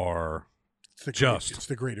intentions are It's the just. It's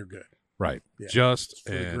the greater good. right, Yeah. just It's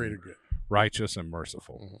for the greater and good. righteous and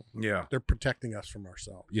merciful. Yeah. They're protecting us from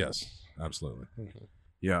ourselves. Yes, absolutely.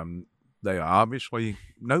 Yeah. They obviously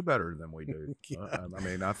know better than we do. Yeah. I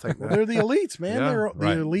mean, I think Well, they're the elites, man. Yeah, They're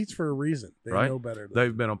right. the elites for a reason. They Right. know better.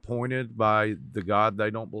 they've been appointed by the God they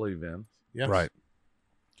don't believe in. Yes. Right.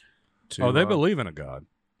 To, They believe in a God.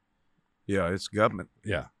 Yeah, it's government.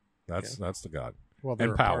 Yeah, that's the God. Well, they're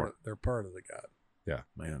And a part power. of- they're part of the God.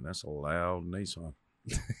 Man, that's a loud Nissan.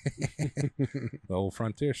 The old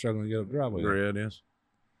Frontier struggling to get up the driveway. There it is.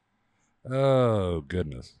 Oh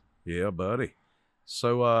goodness. Yeah, buddy.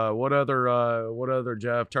 So, what other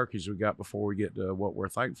jive turkeys we got before we get to what we're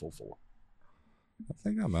thankful for? I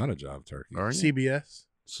think I'm out of Jive Turkey. Are you? CBS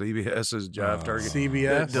CBS's jive turkey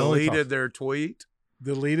CBS that deleted their tweet.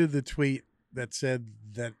 deleted the tweet that said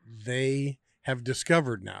that they have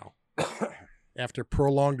discovered now, after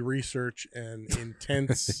prolonged research and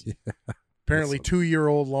intense, apparently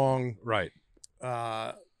 2-year-old long Right.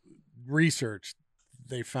 research,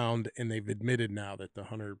 they found and they've admitted now that the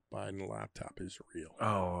Hunter Biden laptop is real.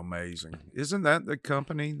 Oh, amazing! Isn't that the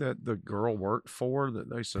company that the girl worked for that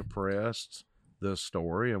they suppressed the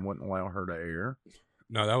story and wouldn't allow her to air?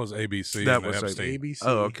 No, that was ABC. That and was Epstein. ABC.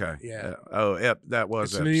 Oh, okay. Yeah. That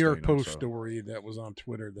was It's a New York Epstein, I'm Post sorry. story that was on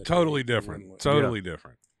Twitter. That Totally they different. wouldn't let- Totally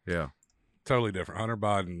different. Yeah. Totally different. Hunter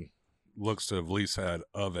Biden looks to have at least had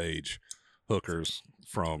of age hookers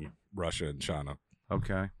from Russia and China.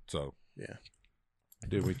 Okay. So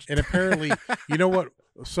Did we? And apparently, you know what?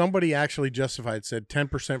 Somebody actually justified, said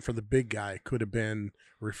 10% for the big guy could have been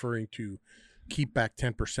referring to keep back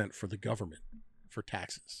 10% for the government for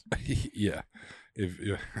taxes. yeah. If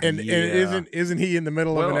And isn't he in the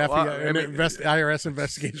middle of an Well, IRS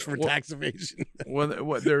investigation for tax evasion?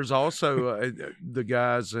 Well, there's also the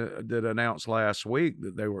guys that announced last week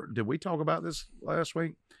that they were. Did we talk about this last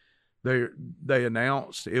week? They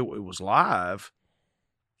announced it was live.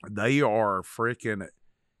 They are freaking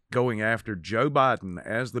going after Joe Biden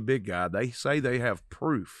as the big guy. They say they have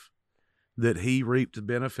proof that he reaped the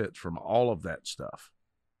benefits from all of that stuff.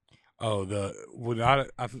 I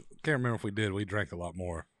can't remember if we did. We drank a lot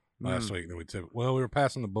more last week than we took. Well, we were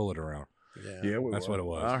passing the bullet around. Yeah, That's what it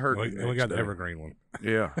was. I heard. We got the evergreen one.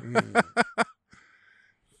 Yeah.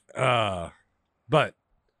 But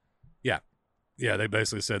yeah, they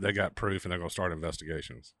basically said they got proof and they're going to start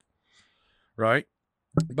investigations. Right.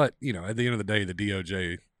 But at the end of the day, the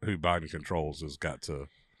DOJ, who Biden controls, has got to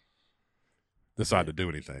decide to do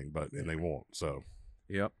anything, and they won't. So,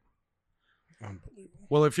 Yep. Unbelievable.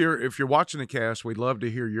 Well, if you're watching the cast, we'd love to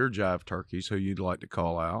hear your jive turkeys who you'd like to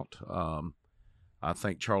call out. I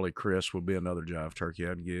think Charlie Chris would be another jive turkey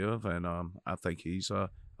I'd give, and I think he's done.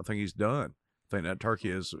 I think that turkey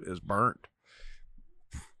is burnt.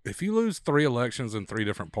 if you lose 3 elections in 3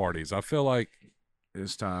 different parties, I feel like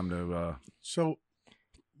It's time to So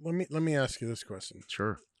let me ask you this question.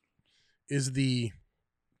 sure. is the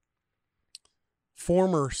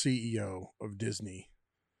former CEO of Disney,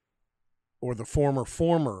 or the former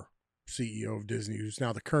CEO of Disney, who's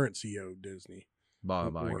now the current CEO of Disney.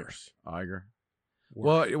 Bob Iger. Worse. Iger.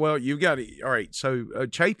 Worse. Well, you got to. All right. So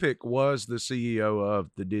Chapek was the CEO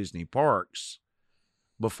of the Disney parks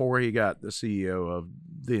before he got the CEO of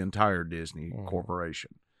the entire Disney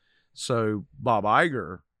Corporation. So Bob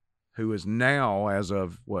Iger, who is now, as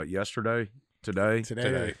of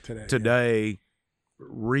today,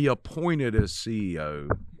 reappointed as CEO.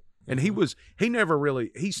 And he never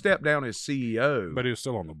really, he stepped down as CEO. But he was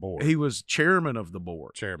still on the board. He was chairman of the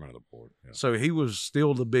board. Yeah. So he was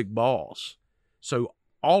still the big boss. So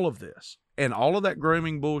all of this and all of that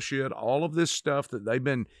grooming bullshit, all of this stuff that they've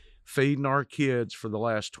been feeding our kids for the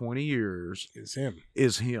last 20 years is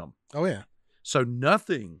him. Oh, yeah. So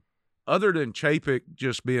nothing other than Chapek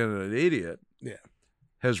just being an idiot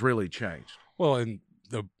has really changed. Well, and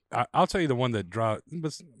I'll tell you the one that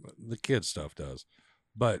the kid stuff does.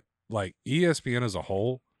 But like ESPN as a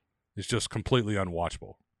whole is just completely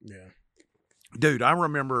unwatchable. Yeah. Dude, I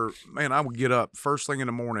remember, man, I would get up first thing in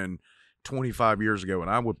the morning 25 years ago and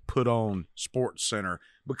I would put on Sports Center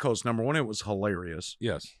because, number one, it was hilarious.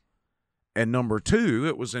 Yes. And number two,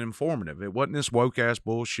 it was informative. It wasn't this woke-ass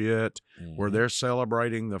bullshit where they're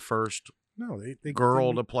celebrating the first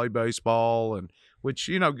girl to play baseball, and which,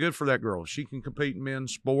 good for that girl. She can compete in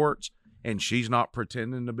men's sports, and she's not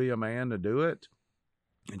pretending to be a man to do it,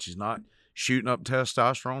 and she's not shooting up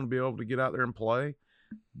testosterone to be able to get out there and play.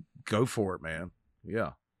 Go for it, man.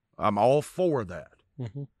 Yeah. I'm all for that.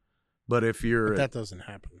 Mm-hmm. But that doesn't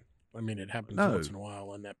happen. I mean, it happens once in a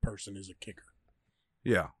while, and that person is a kicker.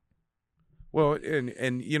 Yeah. Well,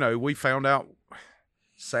 and we found out,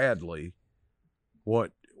 sadly,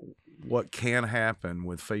 what can happen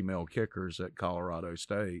with female kickers at Colorado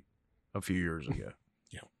State a few years ago.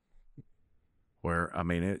 Yeah. Where I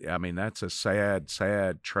mean that's a sad,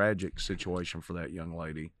 tragic situation for that young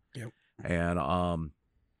lady. Yep. And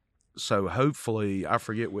so hopefully, I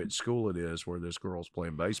forget which school it is where this girl's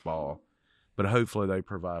playing baseball, but hopefully they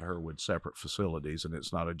provide her with separate facilities and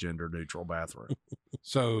it's not a gender neutral bathroom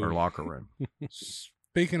or locker room.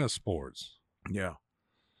 Speaking of sports, yeah,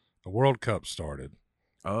 the World Cup started.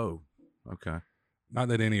 Oh, okay. Not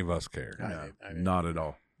that any of us care. No, not at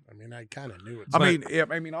all. I mean, I kind of knew it.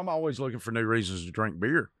 I mean, I'm always looking for new reasons to drink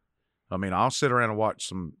beer. I mean, I'll sit around and watch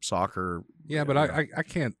some soccer. Yeah, but I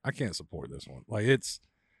can't support this one. Like, it's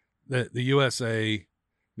the USA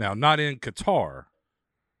now, not in Qatar,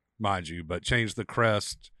 mind you, but changed the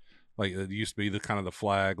crest. Like, it used to be the kind of the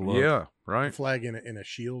flag look. Yeah, right. The flag in a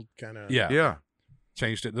shield kind of. Yeah.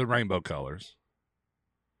 Changed it to the rainbow colors.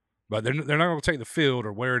 But they're not going to take the field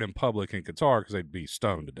or wear it in public in Qatar because they'd be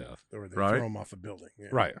stoned to death. Or they throw them off a building. Yeah.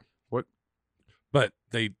 Right. What? But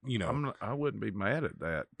they, I wouldn't be mad at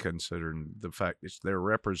that, considering the fact that they're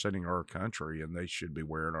representing our country and they should be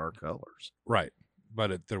wearing our colors. Right.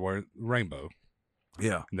 But they're wearing rainbow.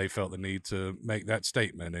 Yeah. And they felt the need to make that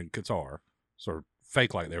statement in Qatar, sort of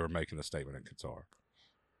fake like they were making a statement in Qatar.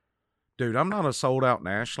 Dude, I'm not a sold-out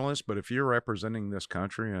nationalist, but if you're representing this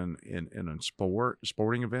country in a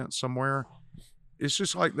sporting event somewhere, it's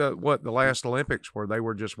just like the last Olympics where they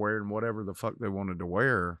were just wearing whatever the fuck they wanted to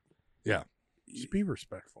wear. Yeah. Just be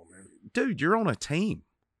respectful, man. Dude, you're on a team.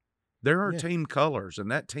 There are team colors,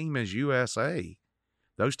 and that team is USA.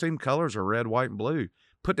 Those team colors are red, white, and blue.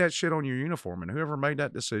 Put that shit on your uniform, and whoever made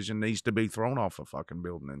that decision needs to be thrown off a fucking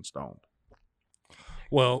building and stoned.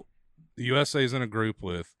 Well, the USA is in a group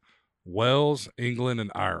with Wales, England,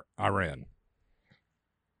 and Iran.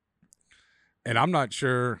 And I'm not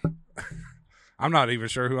sure. I'm not even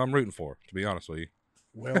sure who I'm rooting for, to be honest with you.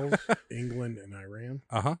 Wales, England, and Iran.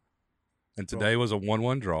 Uh-huh. And today was a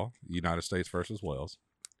 1-1 draw, United States versus Wales.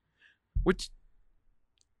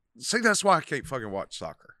 That's why I can't fucking watch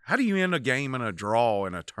soccer. How do you end a game in a draw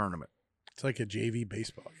in a tournament? It's like a JV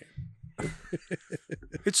baseball game.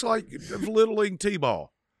 It's like Little League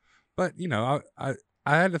T-ball. But,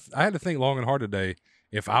 I had to think long and hard today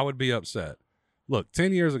if I would be upset. Look,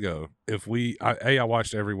 10 years ago, I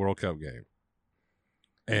watched every World Cup game,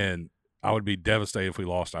 and I would be devastated if we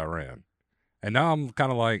lost Iran. And now I'm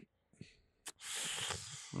kind of like,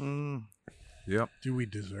 yep. Do we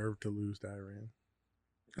deserve to lose to Iran?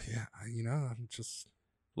 Yeah, I'm just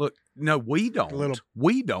look. No, we don't.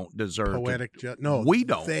 We don't deserve poetic. No, we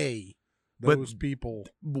don't. Those people,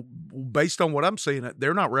 based on what I'm seeing,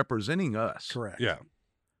 they're not representing us. Correct. Yeah.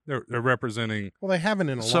 They're representing. Well, they haven't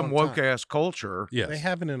in a some long time. woke ass culture. Yes. They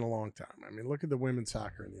haven't in a long time. I mean, look at the women's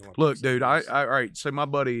soccer in the Olympics. Look, dude, all right. So my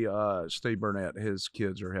buddy Steve Burnett, his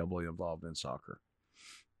kids are heavily involved in soccer,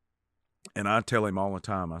 And I tell him all the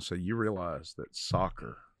time, I say, you realize that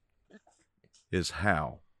soccer is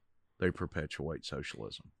how they perpetuate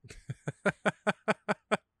socialism.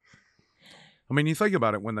 I mean, you think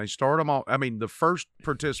about it, when they start them all, I mean, the first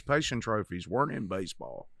participation trophies weren't in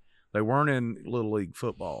baseball. They weren't in Little League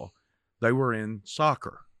football. They were in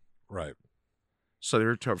soccer. Right. So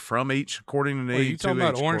they're from each, according to need. Are you talking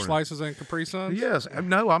about each orange according- slices and Capri Suns? Yes.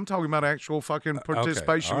 No, I'm talking about actual fucking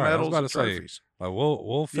participation All right. I was medals about and to say, trophies.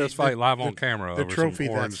 we'll fist fight live on camera the over trophy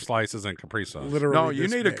some orange that's slices and Capri Suns. Literally, No, you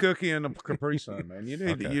this need a big. cookie and a Capri Sun, man. You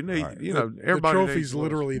need, Okay, you need, all right. you know, The everybody trophy's needs one.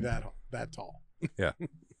 literally that tall.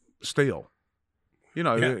 Still. You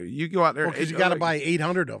know, Yeah. you go out there. Because you got to buy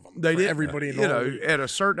 800 of them. They for did everybody in you the know, whole league. at a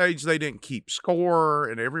certain age, they didn't keep score,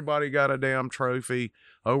 and everybody got a damn trophy.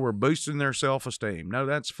 Oh, we're boosting their self-esteem. No,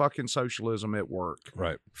 that's fucking socialism at work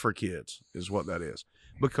Right. for kids, is what that is.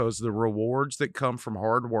 Because the rewards that come from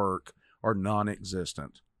hard work are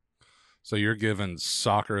non-existent. So you're giving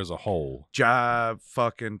soccer as a whole. Jive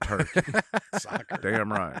fucking turkey. Soccer.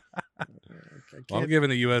 Damn right. Well, I'm giving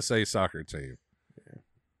the USA soccer team.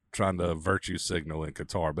 Trying to virtue signal in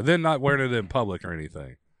Qatar, but then not wearing it in public or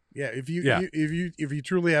anything. Yeah, if you Yeah. if you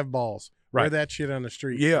truly have balls, wear Right. that shit on the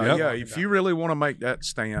street. Yeah, Yep. yeah. If you really want to make that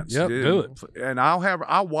stance, Yep, do it. And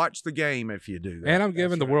I'll watch the game if you do that. And I'm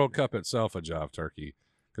giving the right. World Cup itself a Jive Turkey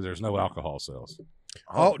because there's no alcohol sales.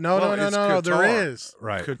 Oh, no, well, no, it's no, no. There Qatar. is.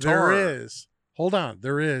 Right. Qatar. There is. Hold on.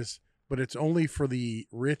 There is, but it's only for the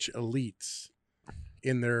rich elites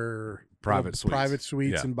in their Private suites. private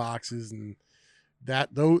suites Yeah. and boxes, and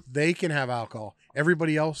that though they can have alcohol.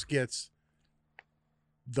 Everybody else gets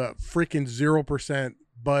the freaking 0%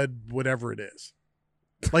 Bud, whatever it is.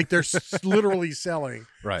 Like they're literally selling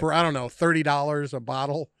Right. for, I don't know, $30 a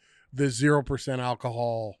bottle, the 0%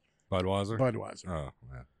 alcohol Budweiser. Budweiser. Oh,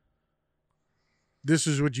 man. This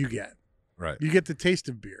is what you get. Right. You get the taste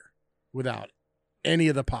of beer without any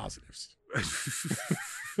of the positives.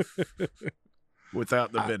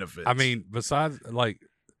 Without the benefits. I mean, besides like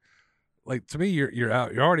to me, you're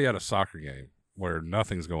already at a soccer game where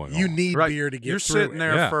nothing's going You on. need Right. beer to get you're through sitting it.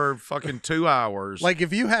 there Yeah. for fucking 2 hours. Like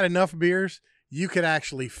if you had enough beers, you could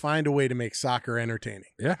actually find a way to make soccer entertaining.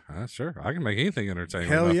 Yeah, sure. I can make anything entertaining.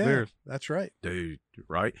 Hell with yeah, enough beers. that's right. dude,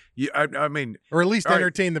 right? I mean, Or at least All right.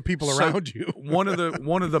 entertain the people So, around you. one of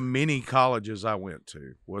the many colleges I went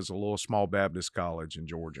to was a little small Baptist college in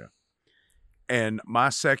Georgia. And my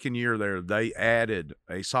second year there, they added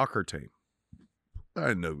a soccer team. I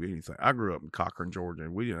didn't know anything. I grew up in Cochran, Georgia,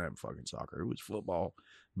 and we didn't have fucking soccer. It was football,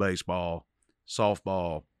 baseball,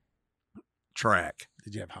 softball, track.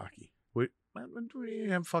 Did you have hockey? We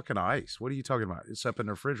didn't have fucking ice. What are you talking about? It's up in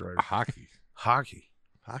the refrigerator. Hockey. Hockey.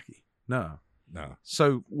 Hockey. No. No.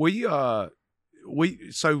 So the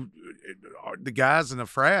guys in the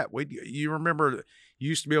frat, you remember you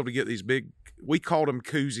used to be able to get these big, we called them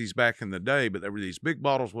koozies back in the day, but there were these big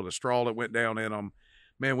bottles with a straw that went down in them.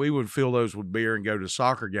 Man, we would fill those with beer and go to the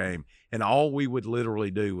soccer game, and all we would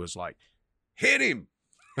literally do was like, hit him.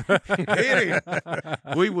 Hit him.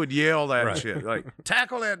 We would yell that Right. shit, like,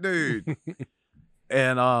 tackle that dude.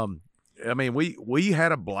 And I mean, we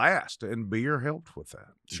had a blast, and beer helped with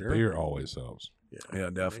that. Sure. Beer always helps.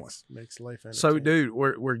 Yeah, definitely. Makes life entertaining. So, dude,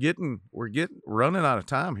 we're getting running out of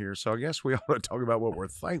time here. So I guess we ought to talk about what we're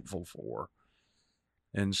thankful for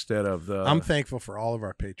instead of the. I'm thankful for all of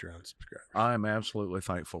our Patreon subscribers. I am absolutely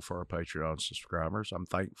thankful for our Patreon subscribers. I'm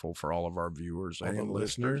thankful for all of our viewers All and the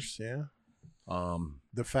listeners, yeah.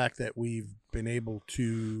 The fact that we've been able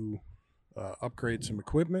to upgrade some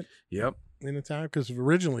equipment Yep. in the time, because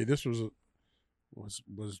originally this was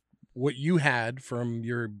what you had from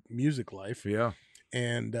your music life, Yeah.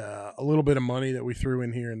 and a little bit of money that we threw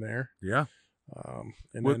in here and there. Yeah.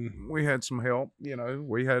 And we, then we had some help. You know,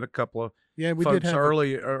 we had a couple of yeah, we folks did have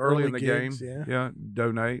early in early the gigs, game. yeah.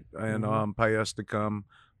 Donate and Mhm. pay us to come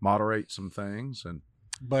moderate some things and.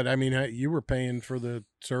 but I mean, you were paying for the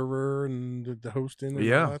server and the hosting and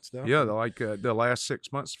Yeah. all that stuff. Yeah, the last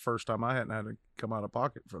 6 months, the first time I hadn't had to come out of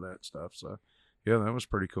pocket for that stuff. So, yeah, that was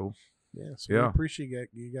pretty cool. Yeah, so Yeah. we appreciate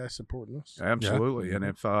you guys supporting us. Absolutely. And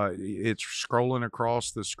if it's scrolling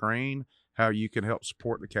across the screen, how you can help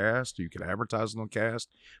support the cast, you can advertise on the cast.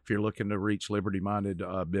 If you're looking to reach liberty-minded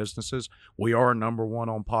businesses, we are number one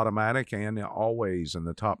on Podomatic and always in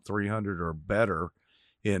the top 300 or better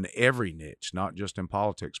in every niche, not just in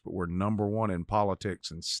politics, but we're number one in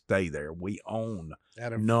politics and stay there. We own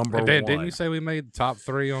Out of number And Dan, one. didn't you say we made top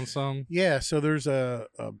 3 on some? Yeah, so there's a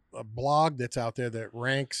blog that's out there that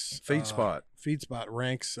ranks FeedSpot. FeedSpot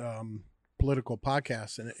ranks political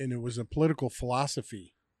podcasts, and it was a political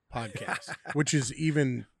philosophy podcast, which is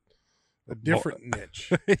even a different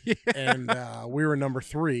niche, Yeah. and we were number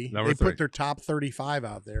 3. Number they 3. put their top 35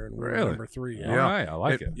 out there, and we were Really? number 3. All right, I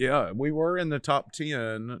like it. Yeah, we were in the top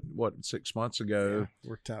 10, 6 months ago,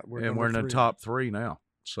 We're and we're in the top 3 now.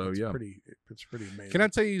 So it's yeah, it's pretty amazing. Can I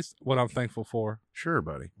tell you what I'm thankful for? sure,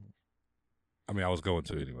 buddy. I mean, I was going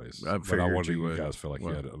to anyways, I but I figured wanted you you would. guys feel like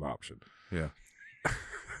Well, you had an option. Yeah.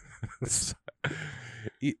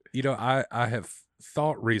 You know, I have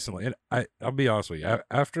thought recently, and I'll be honest with you,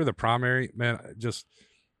 after the primary, man, just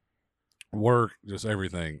work, just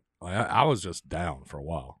everything. Like I was just down for a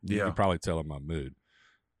while. You Yeah. could probably tell in my mood,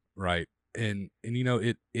 right? And you know,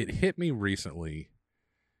 it hit me recently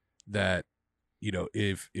that, you know,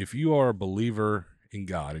 if you are a believer in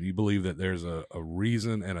God and you believe that there's a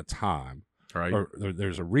reason and a time, Right. or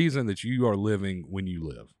there's a reason that you are living when you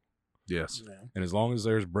live. Yes. Yeah. And as long as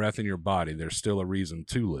there's breath in your body, there's still a reason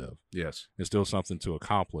to live. Yes. There's still something to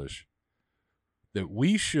accomplish. That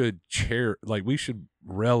we should we should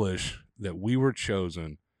relish that we were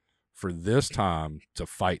chosen for this time to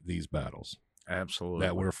fight these battles Absolutely.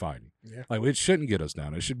 that we're fighting. Yeah. Like, it shouldn't get us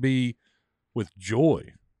down. It should be with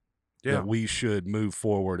joy Yeah. that we should move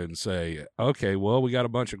forward and say, okay, well, we got a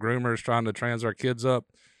bunch of groomers trying to trans our kids up.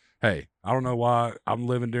 Hey, I don't know why I'm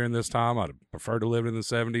living during this time. I'd prefer to live in the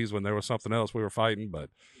 70s when there was something else we were fighting,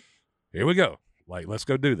 but here we go. Like, let's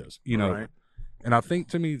go do this, you know? Right. And I think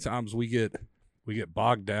too many times we get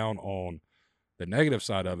bogged down on the negative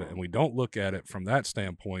side of it, and we don't look at it from that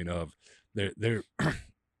standpoint of they're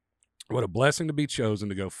what a blessing to be chosen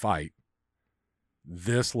to go fight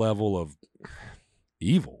this level of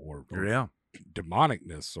evil or Yeah.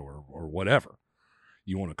 demonicness or whatever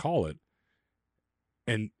you want to call it.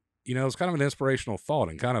 And, you know, it's kind of an inspirational thought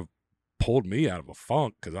and kind of pulled me out of a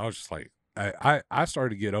funk, because I was just like, I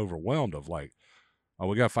started to get overwhelmed of like, oh,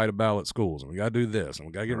 we got to fight a battle at schools, and we got to do this, and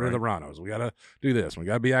we got to get rid of the rhinos. We got to do this, and we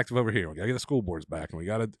got to be active over here. We got to get the school boards back, and we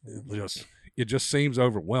got to it just seems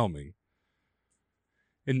overwhelming.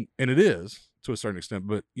 And it is to a certain extent,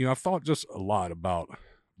 but, you know, I've thought just a lot about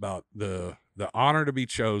the honor to be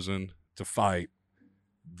chosen to fight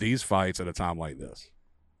these fights at a time like this.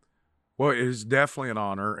 Well, it is definitely an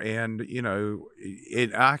honor, and you know,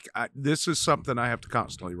 this is something I have to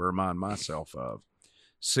constantly remind myself of.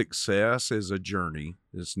 Success is a journey;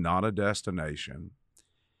 it's not a destination.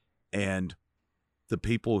 And the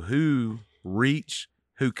people who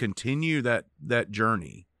continue that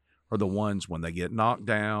journey, are the ones when they get knocked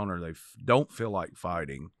down or they don't feel like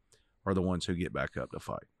fighting, are the ones who get back up to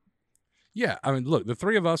fight. Yeah, I mean, look, the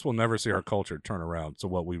three of us will never see our culture turn around to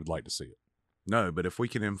what we would like to see it. No, but if we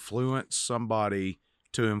can influence somebody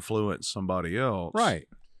to influence somebody else. Right.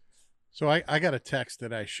 So I got a text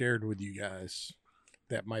that I shared with you guys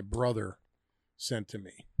that my brother sent to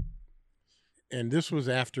me. And this was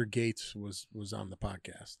after Gates was on the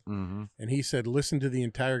podcast. Mm-hmm. And he said, listen to the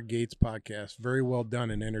entire Gates podcast. Very well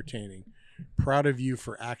done and entertaining. Proud of you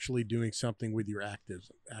for actually doing something with your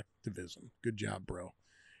activism. Good job, bro.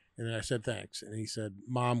 And then I said, thanks. And he said,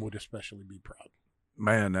 Mom would especially be proud.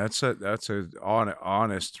 Man, that's a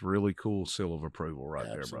honest, really cool seal of approval right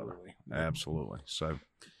there, brother. Absolutely. So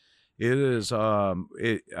it is. I'm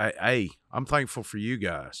thankful for you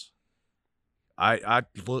guys. I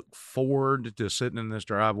look forward to sitting in this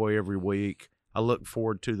driveway every week. I look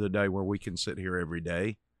forward to the day where we can sit here every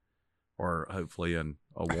day, or hopefully in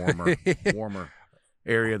a warmer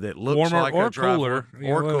area that looks warmer like or a driveway.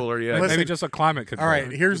 cooler, Cooler. Yeah, Listen, maybe just a climate control. All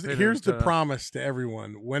right, here's Depending the on- promise to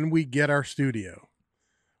everyone. When we get our studio,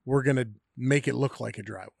 we're going to make it look like a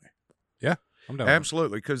driveway. I'm done.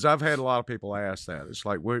 Absolutely, because I've had a lot of people ask that. It's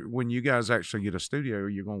like, when you guys actually get a studio,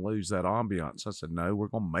 you're going to lose that ambiance. I said, no, we're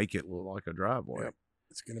going to make it look like a driveway. Yep.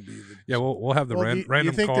 It's going to be the Yeah, we'll have the Well, random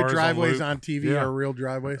you think cars the driveways on on TV Yeah. are real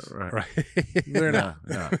driveways? Right. loop. They're Right. not.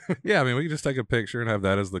 Yeah. Yeah, I mean, we can just take a picture and have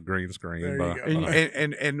that as the green screen. There but- you go.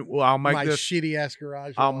 And well, I'll make My this. shitty ass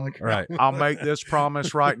garage. Right. I'll make this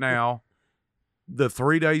promise right now. The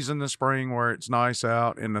 3 days in the spring where it's nice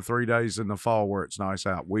out, and the 3 days in the fall where it's nice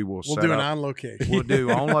out, we'll We'll set do it up. on location. We'll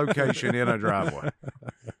do on location in a driveway.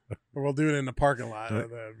 Or we'll do it in the parking lot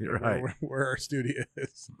of Right. where our studio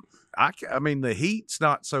is. I mean, the heat's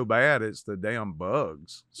not so bad. It's the damn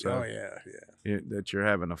bugs. So Oh yeah. that you're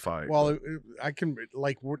having to fight. Well, I can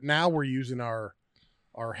now we're using our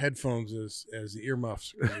headphones as the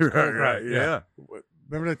earmuffs. right. Yeah.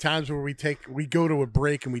 Remember the times where we go to a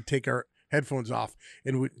break and we take our headphones off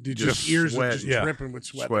and Just ears sweat. are just Yeah. dripping with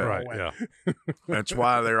sweat. Sweat. They're all Right, wet. yeah. That's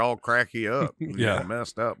why they're all cracky up. Yeah.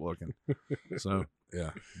 Messed up looking. So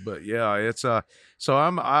Yeah. but yeah, it's so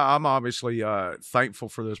I'm obviously thankful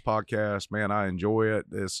for this podcast, man. I enjoy it.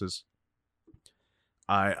 This is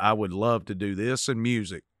I would love to do this and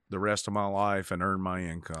music the rest of my life and earn my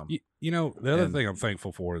income. You know, the other And- thing I'm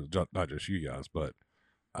thankful for is not just you guys, but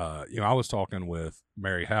you know, I was talking with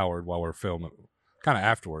Mary Howard while we are filming, kind of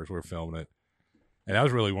afterwards we were filming it, and that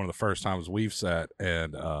was really one of the first times we've sat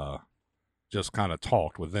and just kind of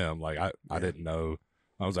talked with them. Like I didn't know.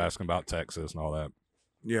 I was asking about Texas and all that.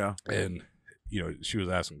 Yeah. And, you know, she was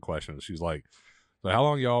asking questions. She's like, so how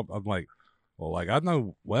long y'all? I'm like, well, like, I've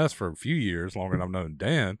known Wes for a few years, longer than I've known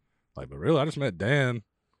Dan. Like, but really, I just met Dan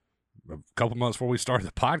a couple months before we started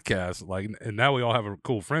the podcast. Like, and now we all have a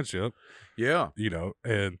cool friendship, Yeah. you know,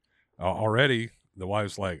 and already the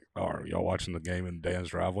wife's like, oh, are y'all watching the game in Dan's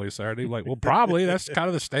driveway Saturday? Like, well, probably. That's kind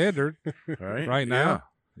of the standard right now.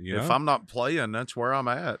 You know? If I'm not playing, that's where I'm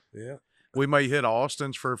at. Yeah. We may hit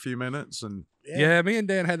Austin's for a few minutes and Yeah, me and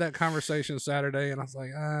Dan had that conversation Saturday, and I was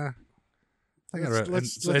like,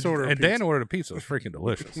 Let's order a and pizza. Dan ordered a pizza. It was freaking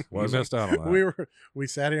delicious. We missed out on that. We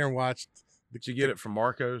sat here and watched. did you get it from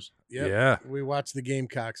Marco's? Yep, Yeah. We watched the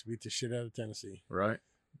Gamecocks beat the shit out of Tennessee. Right.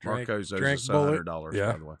 Drank- Marco's owes drank us Bullet. $100,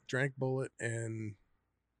 Yeah. by the way. Drank Bullet and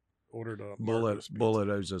ordered a Bullet Marco's pizza. Bullet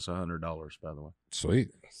owes us $100, by the way. Sweet.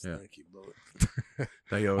 Yeah. Thank you, Bullet.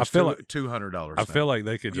 They owe I us feel like- $200. I feel like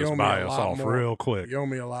they could You just owe me buy a us lot off more. real quick. You owe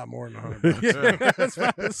me a lot more than $100. Yeah, that's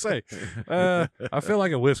what I was say. I feel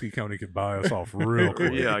like a whiskey company could buy us off real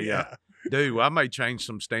quick. Yeah. Dude, I may change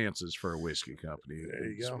some stances for a whiskey company. There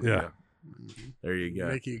you go. Yeah. Mhm. There you go.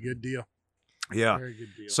 Make you a good deal. Yeah. Very good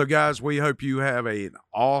deal. So, guys, we hope you have an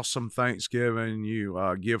awesome Thanksgiving.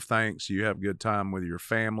 You give thanks. You have a good time with your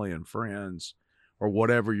family and friends or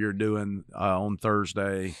whatever you're doing on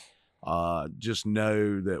Thursday. Just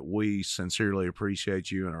know that we sincerely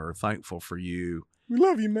appreciate you and are thankful for you. we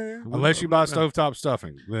love you, man. Unless you buy stovetop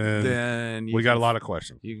stuffing, then Then we got a lot of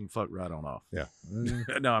questions. You can fuck right on off. Yeah.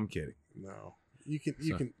 No, I'm kidding. No, you can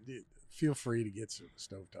feel free to get some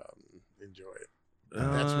stovetop and enjoy it.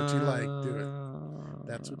 That's what you like, do it.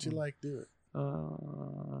 That's what you like, do it.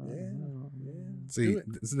 See, Do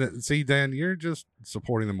it. see, Dan, you're just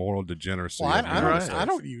supporting the moral degeneracy. Well, of I the don't. United I States.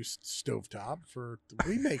 don't use stovetop for.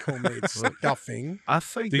 We make homemade stuffing. I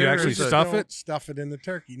think Do you there actually is a- stuff Don't it? Stuff it in the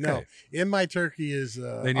turkey. No, Okay. in my turkey is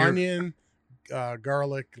Then you're- onion,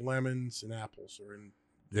 garlic, lemons, and apples. Are in.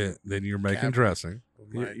 Then you're making Cab- dressing.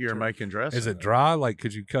 of my You're turkey. making dressing. Is it dry? Like,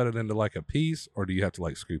 could you cut it into like a piece, or do you have to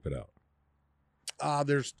like scoop it out?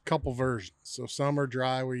 There's a couple versions. So some are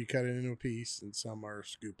dry where you cut it into a piece, and some are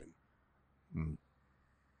scooping.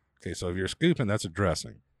 Okay, so if you're scooping, that's a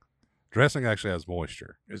dressing. Dressing actually has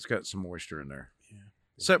moisture. It's got some moisture in there. Yeah.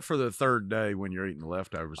 Except for the third day when you're eating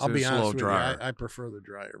leftovers. I'll be it's a honest little with drier. you. I prefer the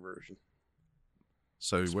drier version.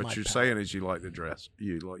 So It's what my you're palate. saying is you like the dress.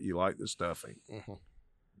 You like the stuffing. Mhm.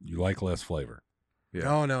 You like less flavor.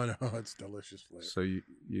 Yeah. No, it's delicious flavor. So you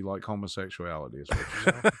like homosexuality is what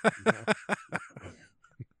you're No, saying. no.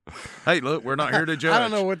 Hey, look, we're not here to judge. I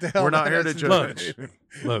don't know what the hell. We're not that here has to do judge. with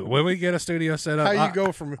it. Look, when we get a studio set up, How you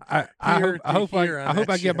go from I here to hope here on I hope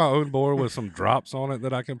that I get shit. my own board with some drops on it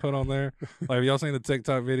that I can put on there. Like, have y'all seen the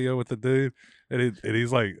TikTok video with the dude? And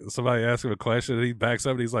he's like, somebody asked him a question and he backs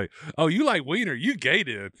up and he's like, "Oh, you like wiener? You gay,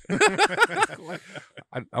 dude."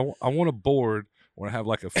 I want a board where I have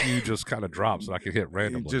like a few just kind of drops that I can hit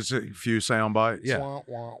randomly. Just a few sound bites. Yeah. Wah,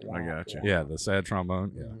 wah, wah, I got you. wah. Yeah, the sad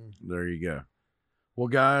trombone. Yeah. Mhm. There you go. Well,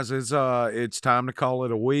 guys, it's time to call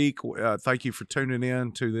it a week. Thank you for tuning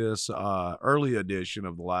in to this early edition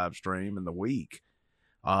of the live stream in the week.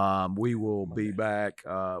 We will be back.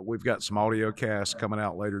 We've got some audio casts coming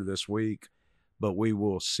out later this week, but we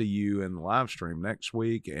will see you in the live stream next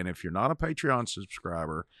week. And if you're not a Patreon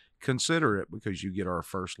subscriber, consider it because you get our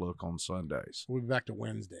first look on Sundays. We'll be back to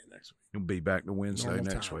Wednesday next week. We'll be back to Wednesday Normal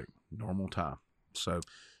next time. week. Normal time. So,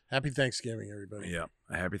 Happy Thanksgiving, everybody. yeah,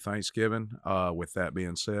 happy Thanksgiving. With that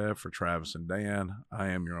being said, for Travis and Dan, I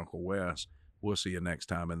am your Uncle Wes. We'll see you next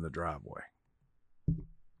time in the driveway.